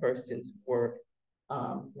Zora Neale Hurston's work,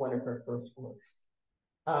 one of her first works.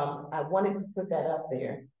 I wanted to put that up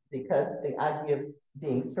there because the idea of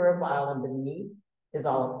being servile and beneath is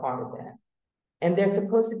all a part of that. And there's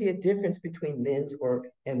supposed to be a difference between men's work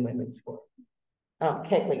and women's work.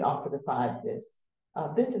 Keckley also defied this.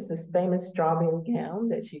 This is this famous strawberry gown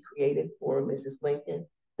that she created for Mrs. Lincoln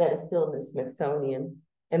that is still in the Smithsonian.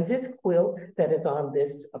 And this quilt that is on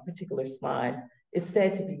this particular slide is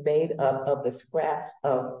said to be made up of the scraps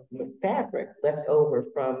of fabric left over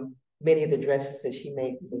from many of the dresses that she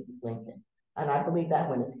made for Mrs. Lincoln. And I believe that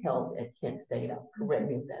one is held at Kent State. Correct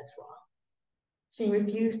me if that's wrong. She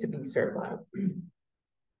refused to be servile.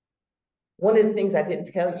 One of the things I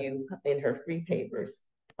didn't tell you in her free papers,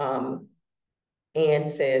 Anne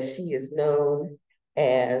says she is known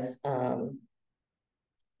as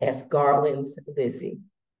Garland's Lizzie.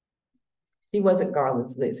 She wasn't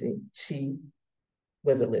Garland's Lizzie. She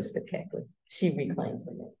was Elizabeth Keckley. She reclaimed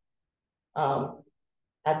her name.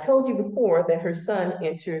 I told you before that her son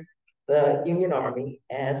entered the Union Army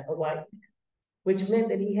as a white man, which meant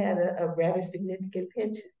that he had a rather significant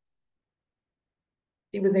pension.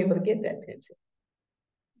 She was able to get that pension.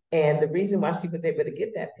 And the reason why she was able to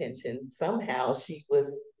get that pension, somehow she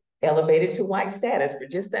was elevated to white status for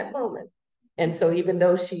just that moment. And so even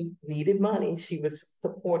though she needed money, she was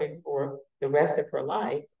supported for the rest of her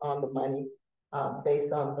life on the money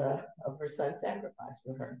based on her son's sacrifice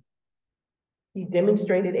for her. He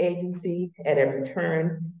demonstrated agency at every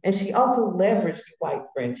turn, and she also leveraged white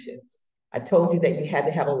friendships. I told you that you had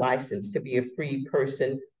to have a license to be a free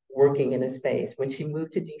person working in a space. When she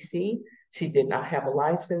moved to DC, she did not have a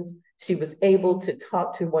license. She was able to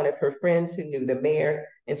talk to one of her friends who knew the mayor,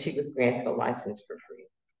 and she was granted a license for free.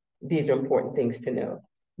 These are important things to know.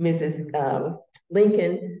 Mrs.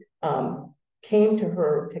 Lincoln came to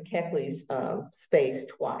Keckley's space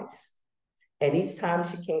twice. And each time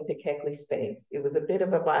she came to Keckley's space, it was a bit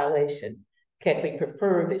of a violation. Keckley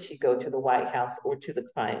preferred that she go to the White House or to the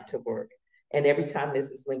client to work. And every time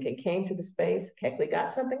Mrs. Lincoln came to the space, Keckley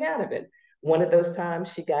got something out of it. One of those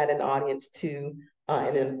times she got an audience to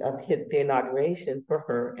hit the inauguration for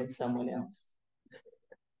her and someone else.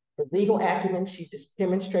 The legal acumen she just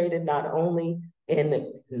demonstrated not only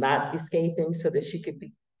in not escaping so that she could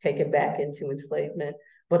be taken back into enslavement,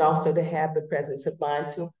 but also to have the presence of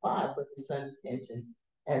mind to apply for her son's pension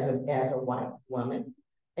as a white woman.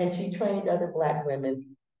 And she trained other Black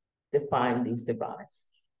women to find these divides.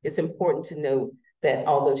 It's important to note that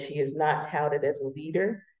although she is not touted as a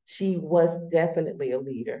leader, she was definitely a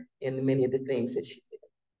leader in many of the things that she did.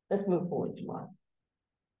 Let's move forward, Jamar.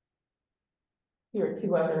 Here are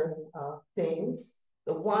two other things.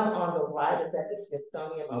 The one on the right is at the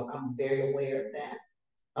Smithsonian. I'm very aware of that.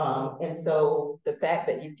 And so the fact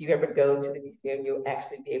that if you ever go to the museum, you'll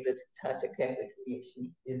actually be able to touch a Keckley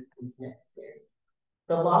creation is necessary.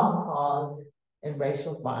 The lost cause and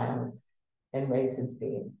racial violence and racist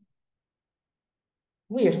being.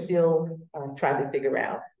 We are still trying to figure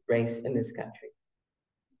out race in this country.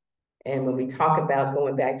 And when we talk about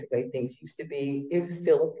going back to the way things used to be, it was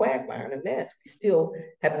still a quagmire and a mess. We still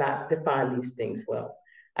have not defined these things well.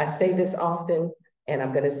 I say this often, and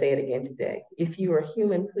I'm going to say it again today. If you are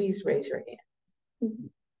human, please raise your hand.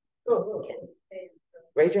 Okay.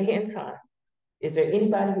 Raise your hands high. Is there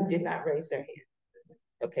anybody who did not raise their hand?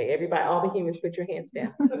 Okay, everybody, all the humans, put your hands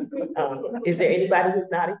down. Is there anybody who's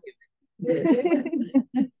not a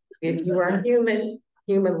human? If you are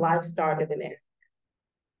human life started in Africa.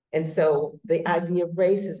 And so the idea of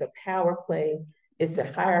race is a power play. It's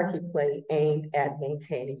a hierarchy play aimed at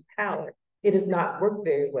maintaining power. It has not worked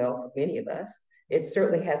very well for many of us. It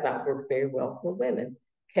certainly has not worked very well for women.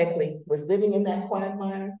 Keckley was living in that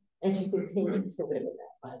quagmire, and she continued to live in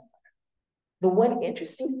that quagmire. The one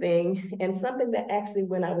interesting thing, and something that actually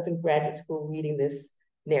when I was in graduate school reading this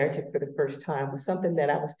narrative for the first time, was something that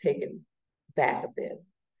I was taken back a bit.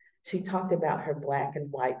 She talked about her Black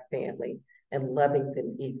and white family and loving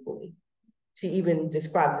them equally. She even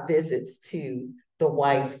describes visits to the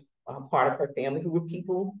white part of her family, who were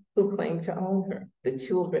people who claimed to own her, the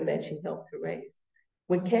children that she helped to raise.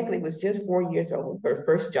 When Keckley was just 4 years old, her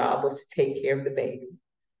first job was to take care of the baby.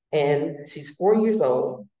 And she's 4 years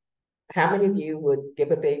old. How many of you would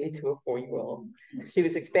give a baby to a 4-year-old? She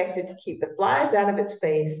was expected to keep the flies out of its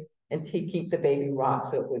face and to keep the baby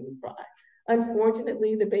rocked so it wouldn't cry.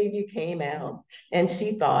 Unfortunately, the baby came out and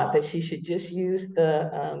she thought that she should just use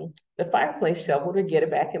the fireplace shovel to get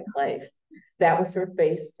it back in place. That was her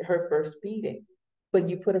first beating. But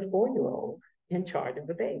you put a 4-year-old in charge of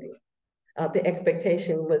the baby. The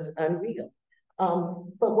expectation was unreal.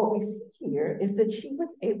 But what we see here is that she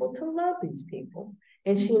was able to love these people,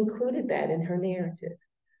 and she included that in her narrative.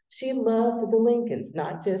 She loved the Lincolns,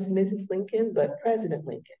 not just Mrs. Lincoln, but President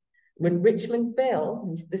Lincoln. When Richmond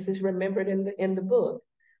fell, this is remembered in the book,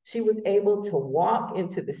 she was able to walk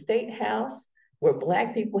into the State House where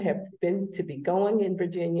Black people have been to be going in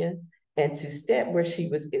Virginia, and to step where she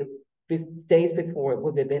was days before it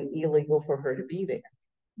would have been illegal for her to be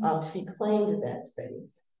there. She claimed that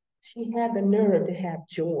space. She had the nerve to have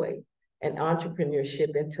joy and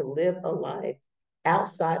entrepreneurship and to live a life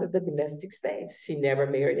outside of the domestic space. She never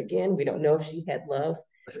married again. We don't know if she had loves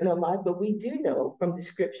in her life, but we do know from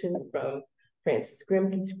descriptions from Frances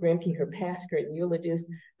Grimke, her pastor and eulogist,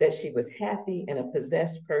 that she was happy and a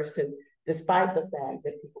possessed person, despite the fact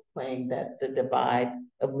that people claim that the divide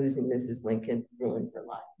of losing Mrs. Lincoln ruined her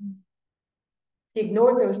life. She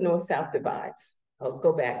ignored those North-South divides. I'll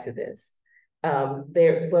go back to this.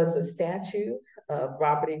 There was a statue of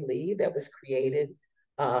Robert E. Lee that was created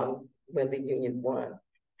when the Union won.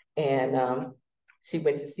 And she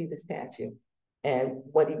went to see the statue. And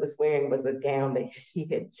what he was wearing was a gown that she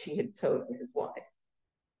had sewed for his wife,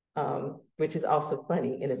 which is also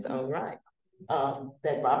funny in its own right,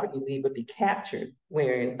 that Robert E. Lee would be captured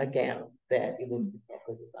wearing a gown that Elizabeth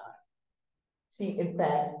Keckley designed. She, in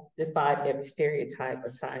fact, defied every stereotype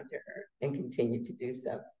assigned to her and continued to do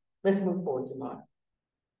so. Let's move forward, Jamar.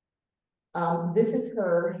 This is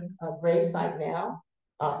her grave site now.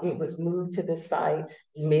 It was moved to this site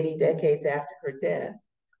many decades after her death.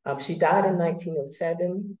 She died in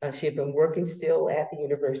 1907. She had been working still at the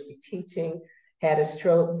university teaching, had a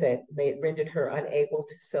stroke that rendered her unable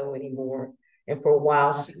to sew anymore. And for a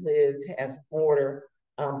while she lived as a boarder,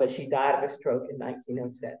 but she died of a stroke in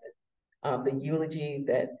 1907. The eulogy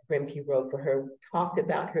that Grimke wrote for her talked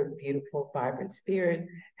about her beautiful, vibrant spirit,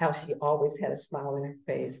 how she always had a smile on her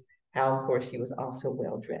face, how, of course, she was also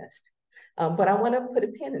well-dressed. But I want to put a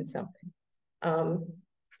pin in something.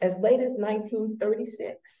 As late as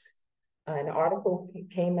 1936, An article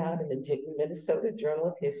came out in the Minnesota Journal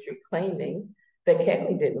of History claiming that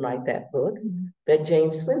Keckley didn't write that book, that Jane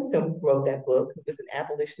Swinston wrote that book, who was an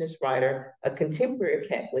abolitionist writer, a contemporary of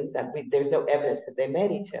Keckley's. There's no evidence that they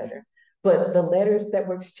met each other. But the letters that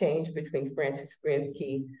were exchanged between Francis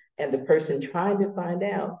Grimke and the person trying to find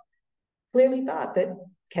out clearly thought that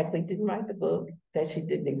Keckley didn't write the book, that she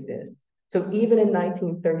didn't exist. So even in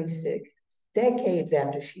 1936, decades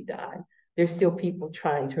after she died, there's still people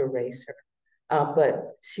trying to erase her.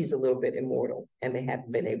 But she's a little bit immortal, and they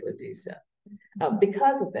haven't been able to do so.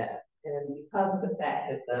 Because of that, and because of the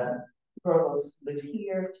fact that the Burwell was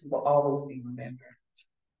here, she will always be remembered.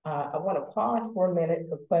 I want to pause for a minute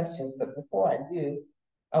for questions, but before I do,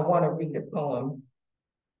 I want to read a poem.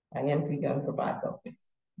 I am too young for bifocals.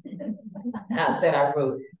 That I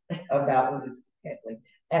wrote about Elizabeth Keckley,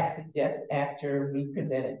 actually just after we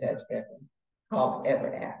presented Judge Bevan, called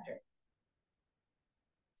Ever After.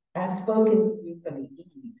 I've spoken to you from the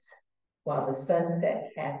eaves, while the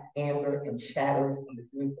sunset casts amber and shadows on the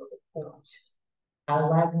roof of the porch. I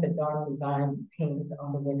like the dark designs it paints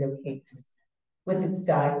on the window cases, with its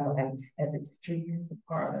dying light as it streaks the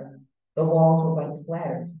parlor. The walls were once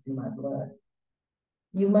splattered in my blood.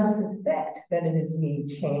 You must suspect that it is me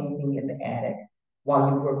changing in the attic while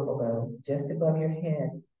you work below, just above your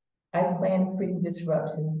head. I plan pretty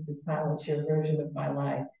disruptions to silence your version of my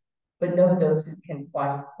life, but no doses can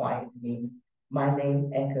quite quiet me. My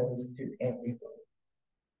name echoes through every room.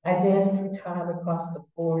 I dance through time across the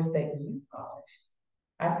floors that you polished.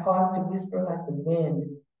 I pause to whisper like the wind.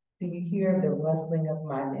 Do you hear the rustling of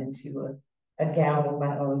my mantua, a gown of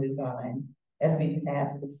my own design, as we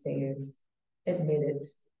pass the stairs? Admit it,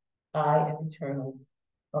 I am eternal,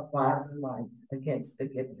 of wise and light against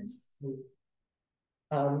forgiveness.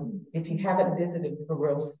 If you haven't visited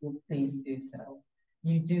Burwell School, please do so.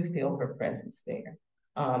 You do feel her presence there.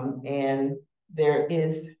 And there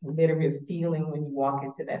is literally a feeling when you walk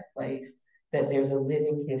into that place that there's a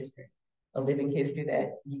living history that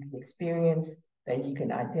you can experience, that you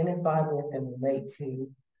can identify with and relate to,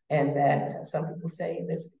 and that some people say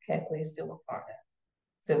Elizabeth Keckley is still a part of.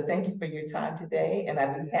 So thank you for your time today, and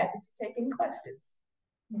I'd be happy to take any questions.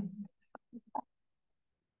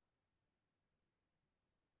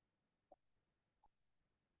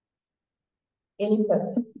 Any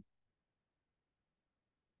questions?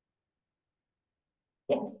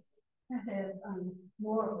 Yes. I have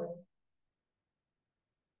more of a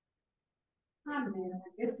comment.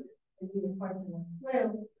 I guess it would be a question as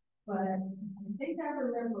well, but I think I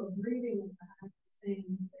remember reading about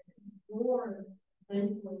things that Lord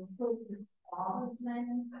eventually took his father's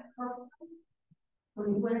name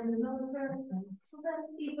when he went in the military. So that's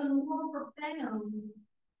even more profound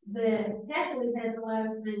that Keckley had the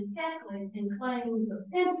last name Keckley and claimed the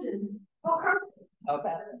pension for her.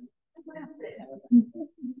 Okay.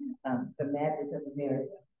 The magic of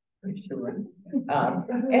America, for sure.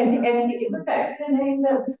 And it was actually the name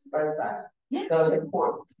that was certified. So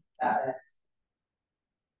important.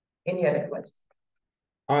 Any other questions?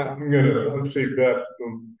 I'm gonna see Beth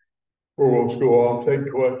from Burwell School. I'll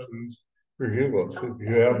take questions for you. If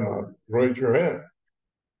you have them, raise your hand.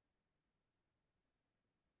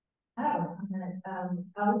 I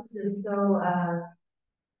was just so,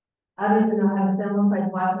 I don't even know how to say, almost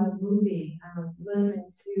like watching a movie, listening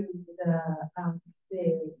to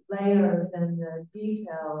the layers and the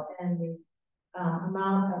detail and the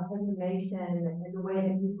amount of information and the way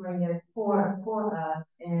that you bring it for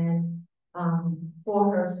us and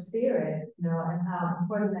for her spirit, you know, and how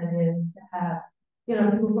important that is to have, you know,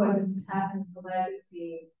 people who are just passing the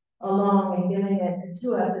legacy along and giving it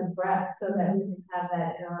to us as breath so that we can have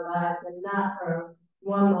that in our lives and not for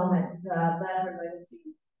one moment let her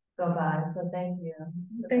legacy go by. So thank you.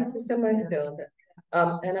 Thank you so much, Sheila.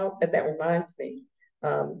 And that reminds me,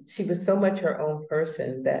 she was so much her own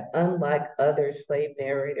person that unlike other slave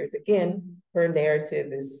narrators, again, her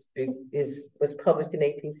narrative was published in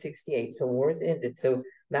 1868, so wars ended. So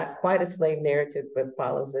not quite a slave narrative, but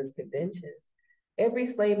follows those conventions. Every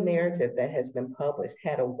slave narrative that has been published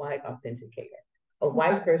had a white authenticator. A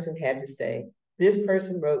white person had to say, this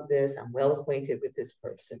person wrote this, I'm well acquainted with this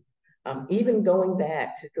person. Even going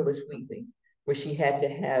back to Phyllis Wheatley, where she had to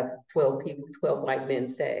have 12 white men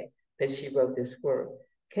say that she wrote this work,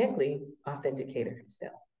 Keckley authenticated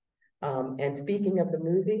herself. And speaking of the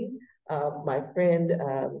movie, my friend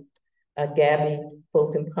Gabby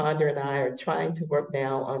Fulton Ponder and I are trying to work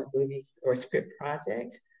now on a movie or a script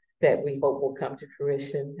project that we hope will come to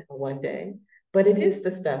fruition one day. But it is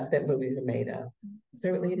the stuff that movies are made of.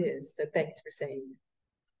 Certainly it is. So thanks for saying that.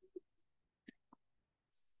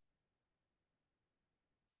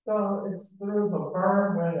 So it's through the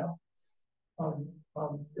Burwell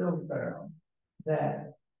of Hillsborough,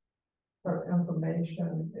 that her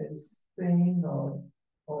information is seen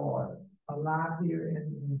or alive here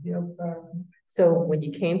in Hillsborough? So when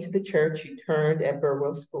you came to the church, you turned at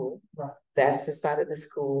Burwell School. Right. That's the side of the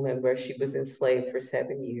school and where she was enslaved for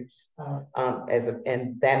 7 years.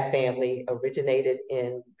 And that family originated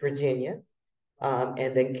in Virginia.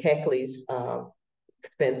 And then Keckley's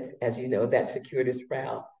spent, as you know, that circuitous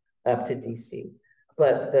route up to DC.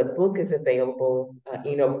 But the book is available.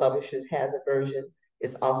 Eno Publishers has a version.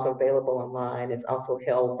 It's also available online. It's also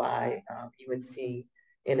held by UNC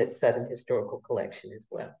in its Southern Historical Collection as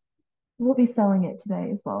well. We'll be selling it today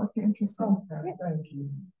as well if you're interested. Okay, thank you.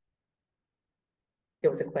 There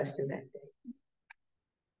was a question that day.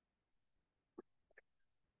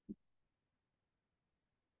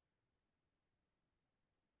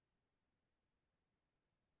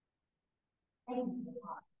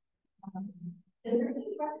 Is there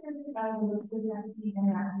any record of Elizabeth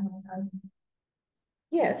interacting with us?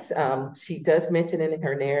 Yes, she does mention it in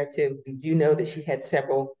her narrative. We do know that she had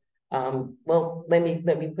several, well, let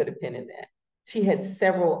me put a pin in that. She had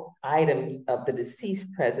several items of the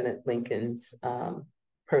deceased President Lincoln's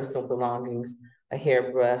personal belongings, a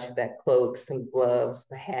hairbrush, that cloak, some gloves,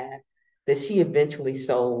 the hat, that she eventually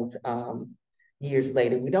sold years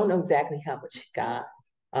later. We don't know exactly how much she got,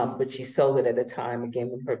 but she sold it at a time, again,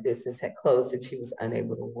 when her business had closed and she was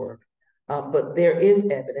unable to work. But there is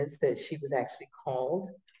evidence that she was actually called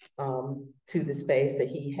to the space, that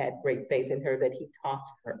he had great faith in her, that he talked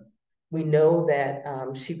to her. We know that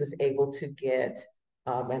she was able to get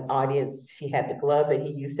an audience. She had the glove that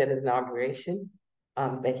he used at his inauguration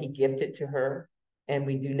that he gifted to her. And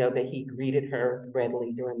we do know that he greeted her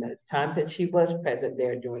readily during those times, and she was present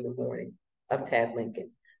there during the morning of Tad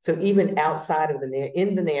Lincoln. So even outside of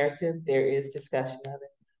in the narrative, there is discussion of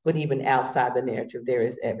it, but even outside the narrative, there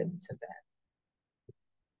is evidence of that.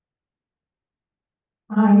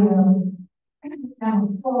 I am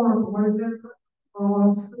a former board member for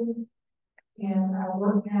Burwell School, and I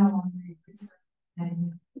work now on the research.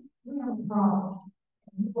 And we have a problem,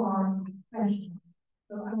 and you are a professional,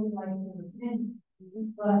 so I would like your opinion.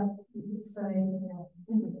 But you could say that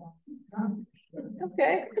think about it.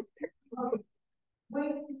 Okay. We,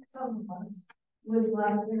 some of us, would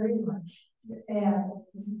like very much to add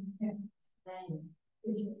this name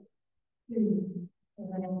to the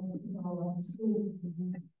name of Burwell School.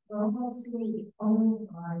 Burwell School is owned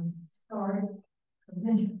by Historic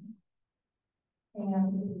Commission,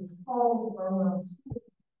 and it is called Burwell School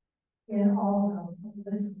in all of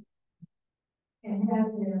this, and has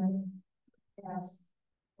been past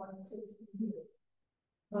 60 years.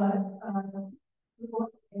 But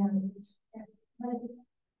and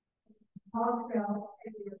talk about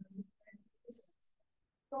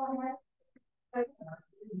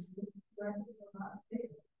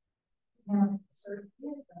now certain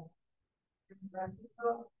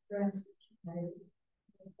dress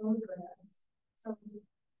photographs. So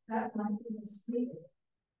that might be misleading.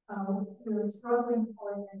 You're struggling for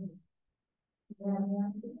an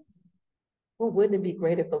Well, wouldn't it be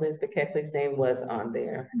great if Elizabeth Keckley's name was on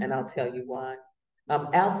there? And I'll tell you why.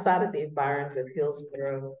 Outside of the environs of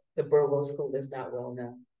Hillsborough, the Burwell School is not well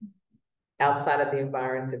known. Outside of the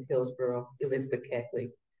environs of Hillsborough, Elizabeth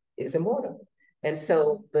Keckley is immortal. And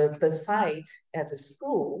so the site as a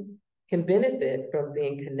school can benefit from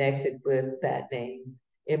being connected with that name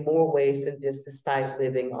in more ways than just the site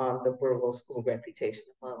living on the Burwell School reputation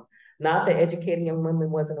alone. Not that educating young women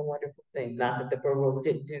wasn't a wonderful thing, not that the Burwells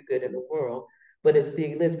didn't do good in the world, but it's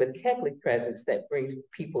the Elizabeth Keckley presence that brings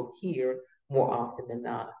people here more often than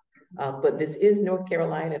not. But this is North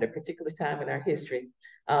Carolina at a particular time in our history.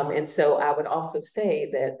 And so I would also say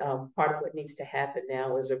that part of what needs to happen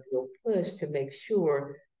now is a real push to make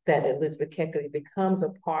sure that Elizabeth Keckley becomes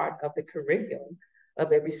a part of the curriculum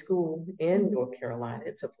of every school in North Carolina.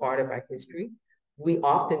 It's a part of our history. We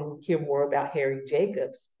often hear more about Harry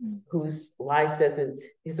Jacobs, whose life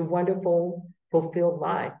is a wonderful, fulfilled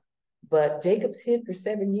life. But Jacobs hid for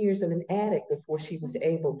 7 years in an attic before she was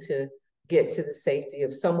able to get to the safety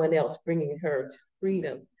of someone else bringing her to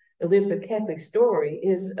freedom. Elizabeth Keckley's story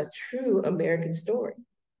is a true American story,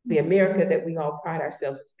 the America that we all pride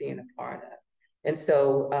ourselves as being a part of. And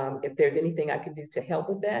so if there's anything I can do to help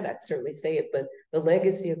with that, I'd certainly say it, but the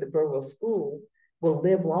legacy of the Burwell School will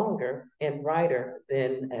live longer and brighter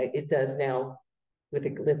than it does now with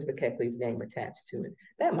Elizabeth Keckley's name attached to it.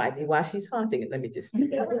 That might be why she's haunting it. Let me just.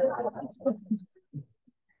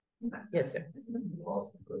 Yes, sir.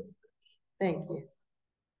 Thank you.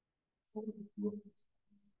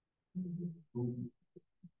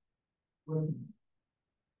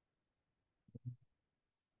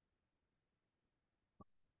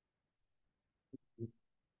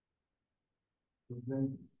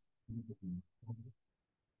 Children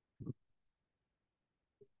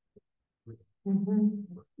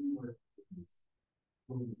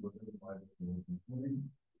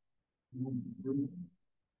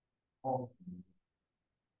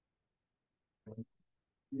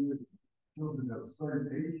of a certain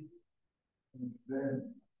age, and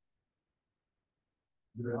then,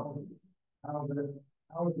 you know, how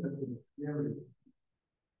is that scary?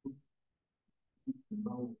 You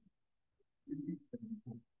know,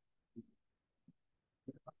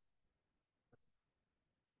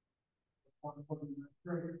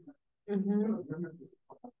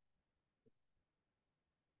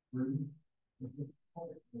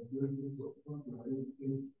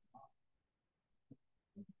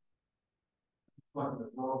 like the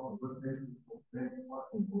laws of what basis for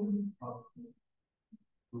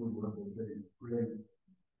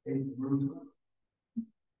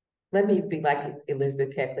Let me be like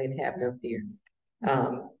Elizabeth Keckley and have no fear.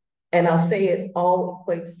 And I'll say it all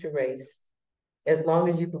equates to race. As long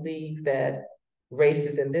as you believe that race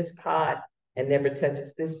is in this pot and never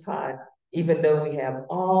touches this pot, even though we have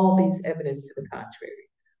all these evidence to the contrary.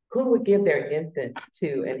 Who would give their infant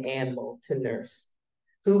to an animal to nurse?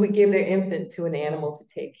 Who would give their infant to an animal to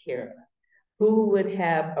take care of? Who would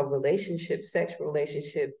have a relationship, sexual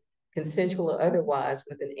relationship, consensual or otherwise,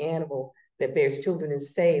 with an animal that bears children and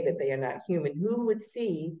say that they are not human? Who would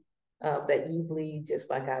see that you bleed just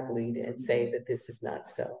like I bleed and say that this is not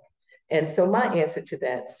so? And so my answer to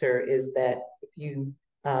that, sir, is that if you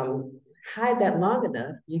hide that long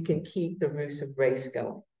enough, you can keep the roots of race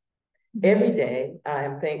going. Every day, I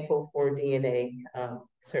am thankful for DNA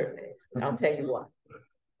surveys. I'll tell you why.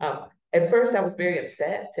 At first, I was very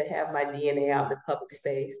upset to have my DNA out in the public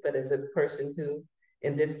space, but as a person who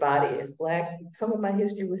in this body is Black, some of my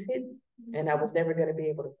history was hidden, and I was never going to be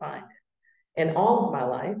able to find it. And all of my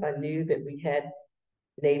life, I knew that we had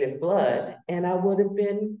Native blood, and I would have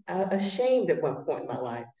been ashamed at one point in my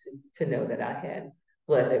life to know that I had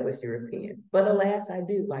blood that was European. But alas, I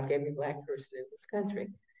do, like every Black person in this country.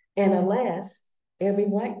 And alas, every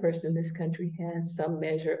Black person in this country has some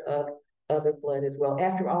measure of other blood as well.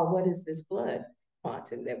 After all, what is this blood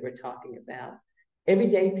quantum that we're talking about? Every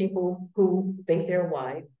day, people who think they're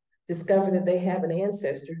white discover that they have an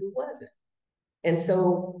ancestor who wasn't. And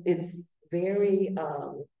so it's very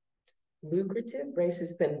lucrative. Race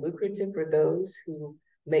has been lucrative for those who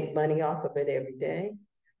make money off of it every day.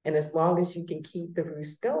 And as long as you can keep the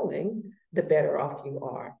roost going, the better off you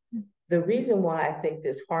are. The reason why I think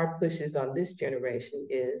this hard pushes on this generation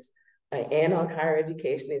is, and on higher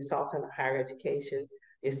education, the assault on higher education,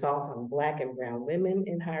 the assault on Black and brown women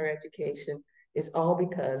in higher education, is all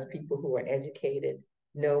because people who are educated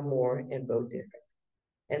know more and vote different.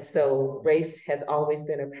 And so race has always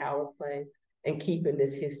been a power play, and keeping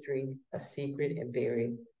this history a secret and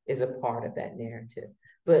buried is a part of that narrative.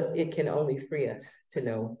 But it can only free us to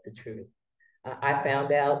know the truth. I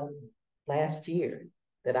found out last year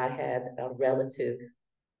that I had a relative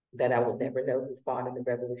that I will never know who fought in the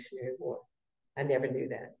Revolutionary War. I never knew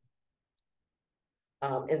that.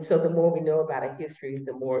 And so the more we know about a history,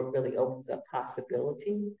 the more it really opens up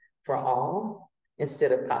possibility for all,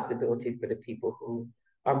 instead of possibility for the people who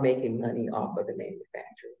are making money off of the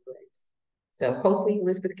manufacturing place. So hopefully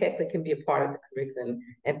Elizabeth Keckley can be a part of the curriculum,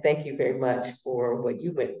 and thank you very much for what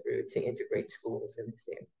you went through to integrate schools in this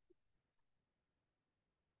area.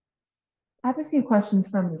 I have a few questions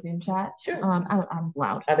from the Zoom chat. Sure. I'm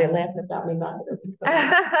loud. Are they laughing about me not?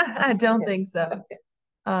 I don't think so.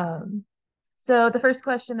 Okay. So the first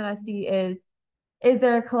question that I see is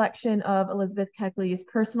there a collection of Elizabeth Keckley's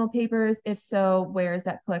personal papers? If so, where is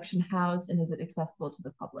that collection housed, and is it accessible to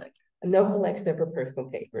the public? No collection of her personal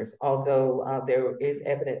papers, although there is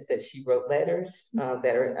evidence that she wrote letters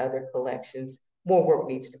that are in other collections. More work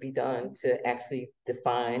needs to be done to actually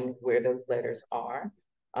define where those letters are.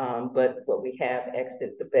 But what we have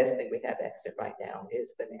extant, the best thing we have extant right now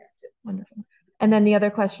is the narrative. Wonderful. And then the other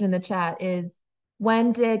question in the chat is,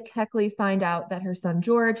 when did Keckley find out that her son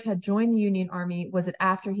George had joined the Union Army? Was it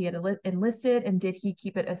after he had enlisted, and did he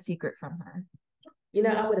keep it a secret from her? You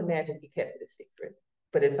know, I would imagine he kept it a secret,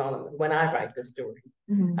 but it's on when I write the story,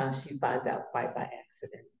 she finds out quite by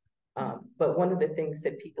accident. But one of the things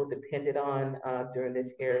that people depended on during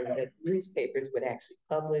this era, that newspapers would actually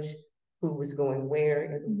publish who was going where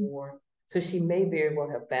in the war. So she may very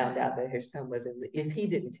well have found out that her son was if he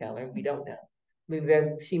didn't tell her, we don't know.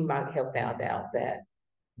 She might have found out that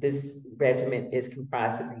this regiment is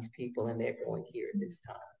comprised of these people and they're going here at this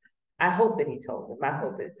time. I hope that he told her. My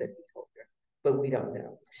hope is that he told her, but we don't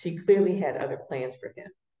know. She clearly had other plans for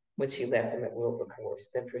him when she left him at Wilberforce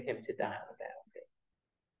than for him to die on the battlefield.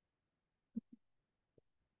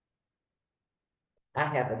 I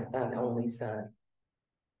have an only son.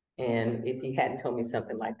 And if he hadn't told me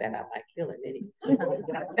something like that, I might kill him anyway.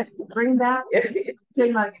 Bring back.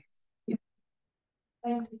 Jay Mugg.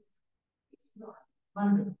 Thank you.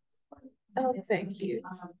 Oh, thank you.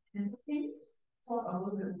 And can you talk a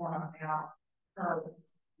little bit more about her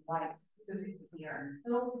life specifically here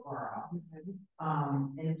in Hillsborough?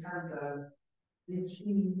 In terms of, did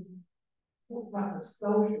she, what about her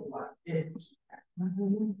social life?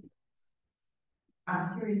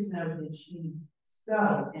 I'm curious to know, did she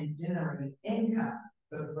study and generate income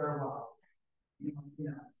for the Burwells?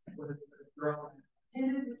 Was it the girl that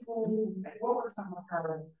attended the school? Like, what were some of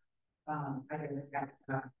her, I guess,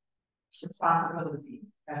 responsibilities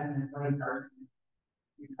as an employee person?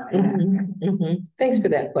 Thanks for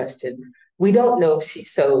that question. We don't know if she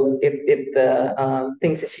sold, if the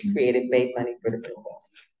things that she created made money for the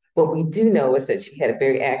Burwells. What we do know is that she had a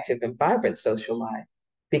very active and vibrant social life,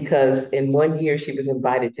 because in one year she was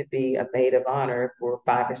invited to be a maid of honor for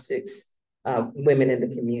 5 or 6 women in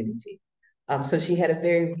the community. So she had a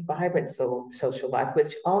very vibrant social life,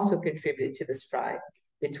 which also contributed to the strife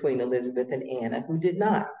between Elizabeth and Anna, who did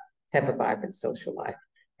not have a vibrant social life.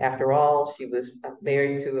 After all, she was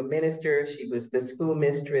married to a minister, she was the school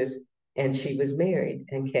mistress, and she was married.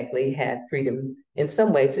 And Keckley had freedom in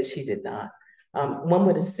some ways that she did not. One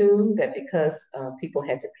would assume that because people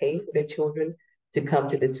had to pay for their children to come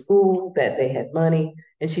to the school, that they had money,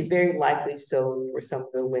 and she very likely sewed for some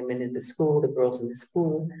of the women in the school, the girls in the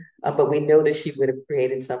school, but we know that she would have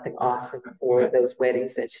created something awesome for those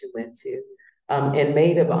weddings that she went to. And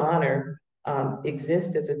maid of honor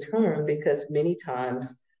exists as a term because many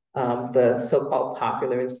times the so-called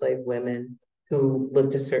popular enslaved women who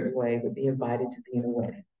looked a certain way would be invited to be in a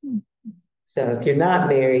wedding. So if you're not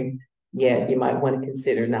married, yeah, you might want to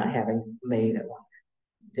consider not having a maid of honor,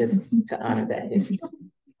 just to honor that history.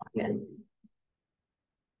 Yeah.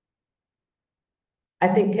 I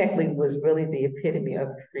think Keckley was really the epitome of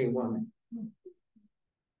a free woman.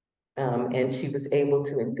 And she was able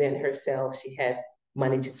to invent herself. She had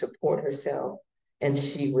money to support herself. And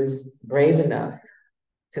she was brave enough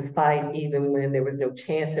to fight even when there was no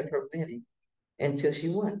chance of her winning until she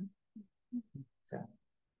won. So.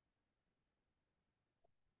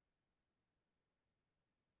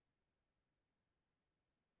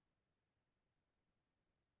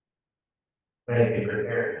 Thank you for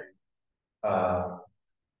sharing.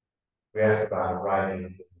 We asked about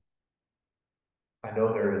writing. I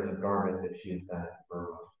know there is a garment that she has done at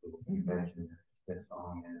Burwell School. You mentioned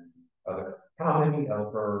Smithsonian and other. How many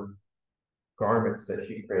of her garments that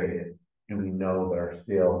she created do we know that are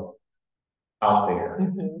still out there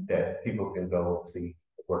that people can go and see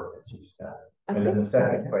the work that she's done? And then the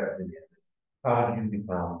second question is, how did you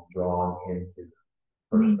become drawn into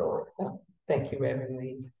her story? Oh, thank you, Reverend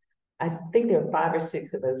Williams. I think there are 5 or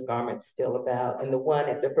 6 of those garments still about, and the one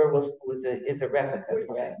at the Burwell School is a replica,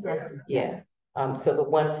 correct? Yes. Yeah. So the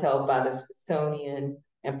ones held by the Smithsonian,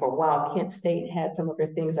 and for a while, Kent State had some of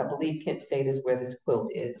her things. I believe Kent State is where this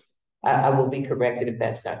quilt is. I will be corrected if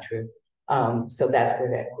that's not true. So that's where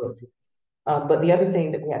that quilt is. But the other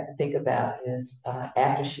thing that we have to think about is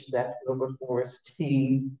after she left Wilberforce,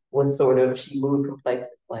 she moved from place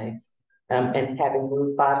to place. And having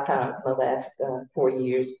moved 5 times in the last 4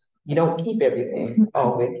 years, you don't keep everything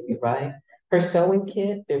all with you, right? Her sewing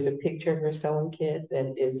kit, there's a picture of her sewing kit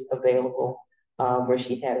that is available where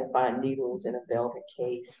she had her fine needles in a velvet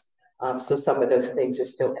case. So some of those things are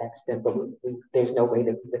still extant, but there's no way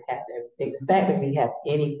that we would have everything. The fact that we have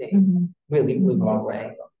anything really blew our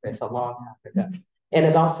way. It's a long time ago. And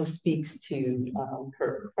it also speaks to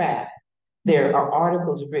her craft. There are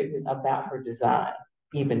articles written about her design,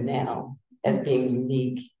 even now, as being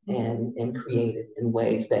unique and creative in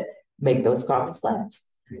ways that make those garments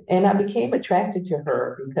last. And I became attracted to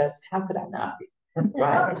her because how could I not be,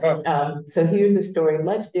 right? So here's a story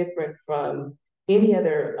much different from any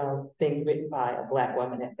other thing written by a Black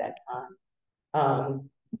woman at that time.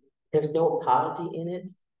 There's no apology in it.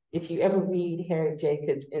 If you ever read Harriet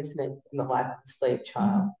Jacobs' Incidents in the Life of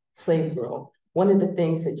a Slave Girl, one of the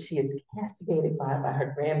things that she is castigated by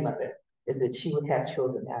her grandmother is that she would have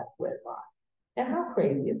children out of wedlock. And how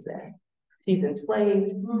crazy is that? She's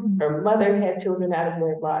enslaved. Her mother had children out of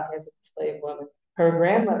wedlock as a slave woman. Her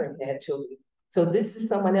grandmother had children. So this is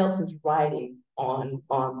someone else's writing on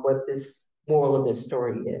what this moral of this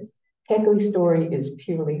story is. Keckley's story is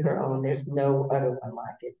purely her own. There's no other one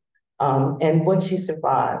like it. And what she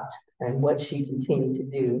survived and what she continued to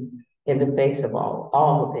do in the face of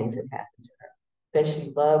all the things that happened to her. That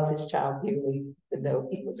she loved this child dearly, even though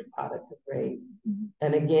he was a product of rape.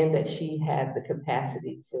 And again, that she had the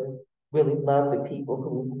capacity to really loved the people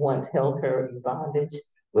who once held her in bondage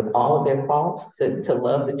with all of their faults, to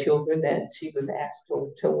love the children that she was asked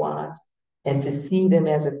to watch, and to see them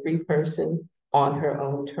as a free person on her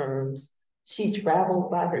own terms. She traveled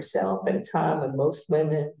by herself at a time when most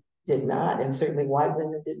women did not, and certainly white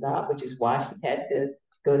women did not, which is why she had to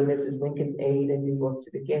go to Mrs. Lincoln's aid in New York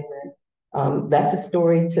to begin with. That's a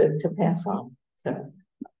story to pass on. So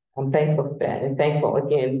I'm thankful for that, and thankful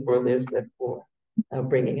again for Elizabeth for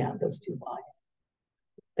bringing out those two volumes.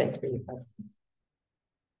 Thanks for your questions.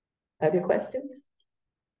 Other questions?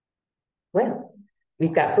 Well,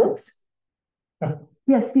 we've got books.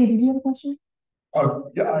 Yes, Steve, did you have a question?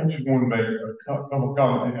 Yeah, I just want to make a couple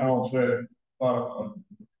comments. Alan said,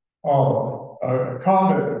 a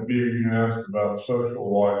comment would be you asked about social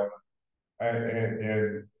life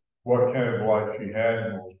and what kind of life she had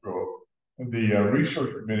in Hillsborough. The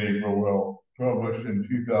research committee for Burwell published in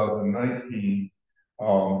 2019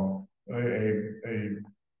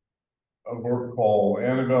 a work called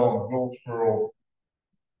Annabelle and Hillsborough,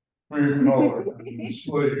 Free of Color and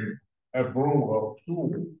Enslaved at Burwell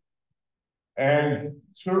School. And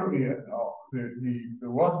certainly the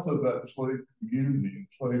rest of that slave community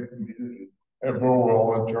at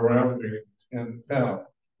Burwell and surrounding in town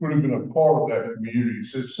would have been a part of that community.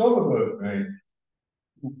 So some of those things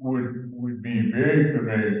would be very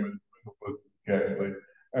familiar with Catholic,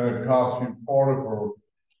 and it constitutes part of her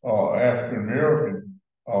African American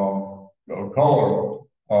color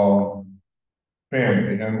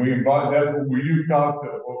family. And we invite that. We do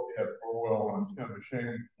cocktail what we have Burwell, and it's kind of a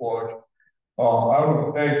shame flush. I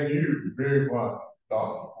want to thank you very much,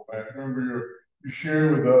 Dr. I remember you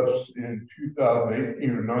shared with us in 2018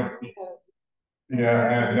 or 19.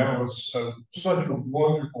 Yeah, and that was such a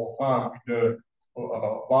wonderful time. We did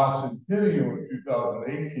bicentennial in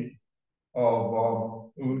 2018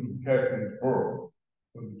 of Catherine's birth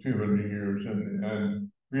for the 200 years.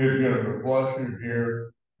 And we had Jennifer Fletcher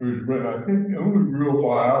here, who's written, I think, the only real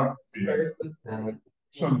biography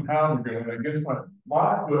some time ago. And I guess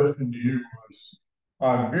my question to you was,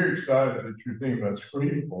 I'm very excited that you're thinking about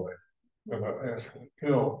screenplay as a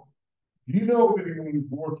film. Do you know if anyone is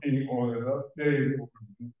working on an updated or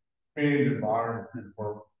expanded biography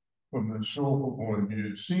from the historical point of view?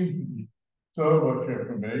 It seems to be so much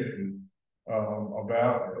information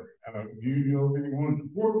about it. Do you know if anyone's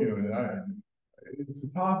working on it? It's a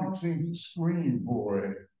topic seems to scream for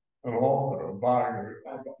an author, a biography,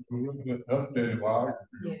 an updated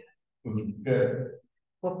biography. Yeah.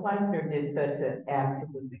 Well, Pleister did such an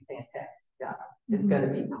absolutely fantastic job. It's going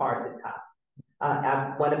to be hard to top.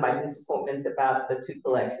 One of my disappointments about the two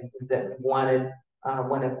collections is that we wanted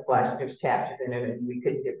one of Pleister's chapters in it, and we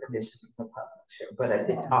couldn't get permission from the publisher. But I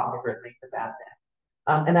did talk to her at length about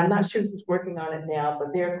that. And I'm not sure who's working on it now,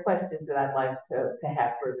 but there are questions that I'd like to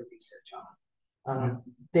have further research on.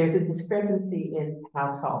 There's a discrepancy in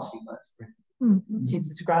how tall she was, for instance. She's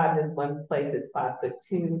described as one place as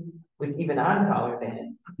 5'2", which even I'm taller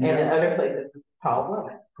than, and in other places, a tall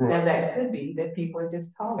woman. Now that could be that people are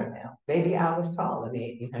just taller now. Maybe I was tall in the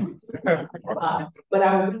 1800s. But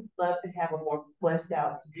I would love to have a more fleshed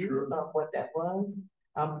out view of what that was.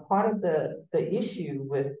 Part of the issue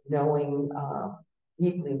with knowing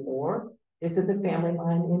deeply more is that the family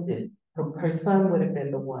line ended. Her son would have been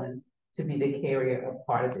the one to be the carrier of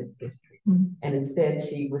part of his history. And instead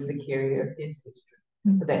she was the carrier of his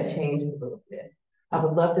history. So that changed a little bit. I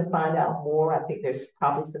would love to find out more. I think there's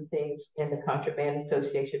probably some things in the Contraband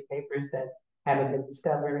Association papers that haven't been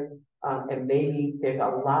discovered. And maybe there's a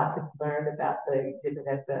lot to learn about the exhibit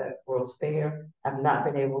at the World's Fair. I've not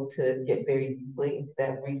been able to get very deeply into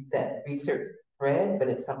that research thread, but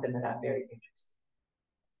it's something that I'm very interested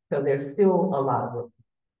in. So there's still a lot of work.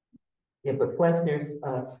 Yeah, but Fletcher's,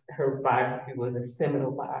 her biography was a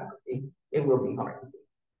seminal biography. It will be hard to do.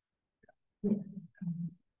 Yeah.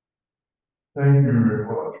 Thank you very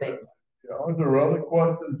much. Thank you. Are there other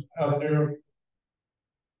questions out there?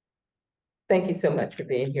 Thank you so much for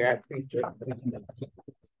being here. I appreciate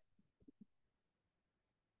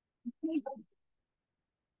it.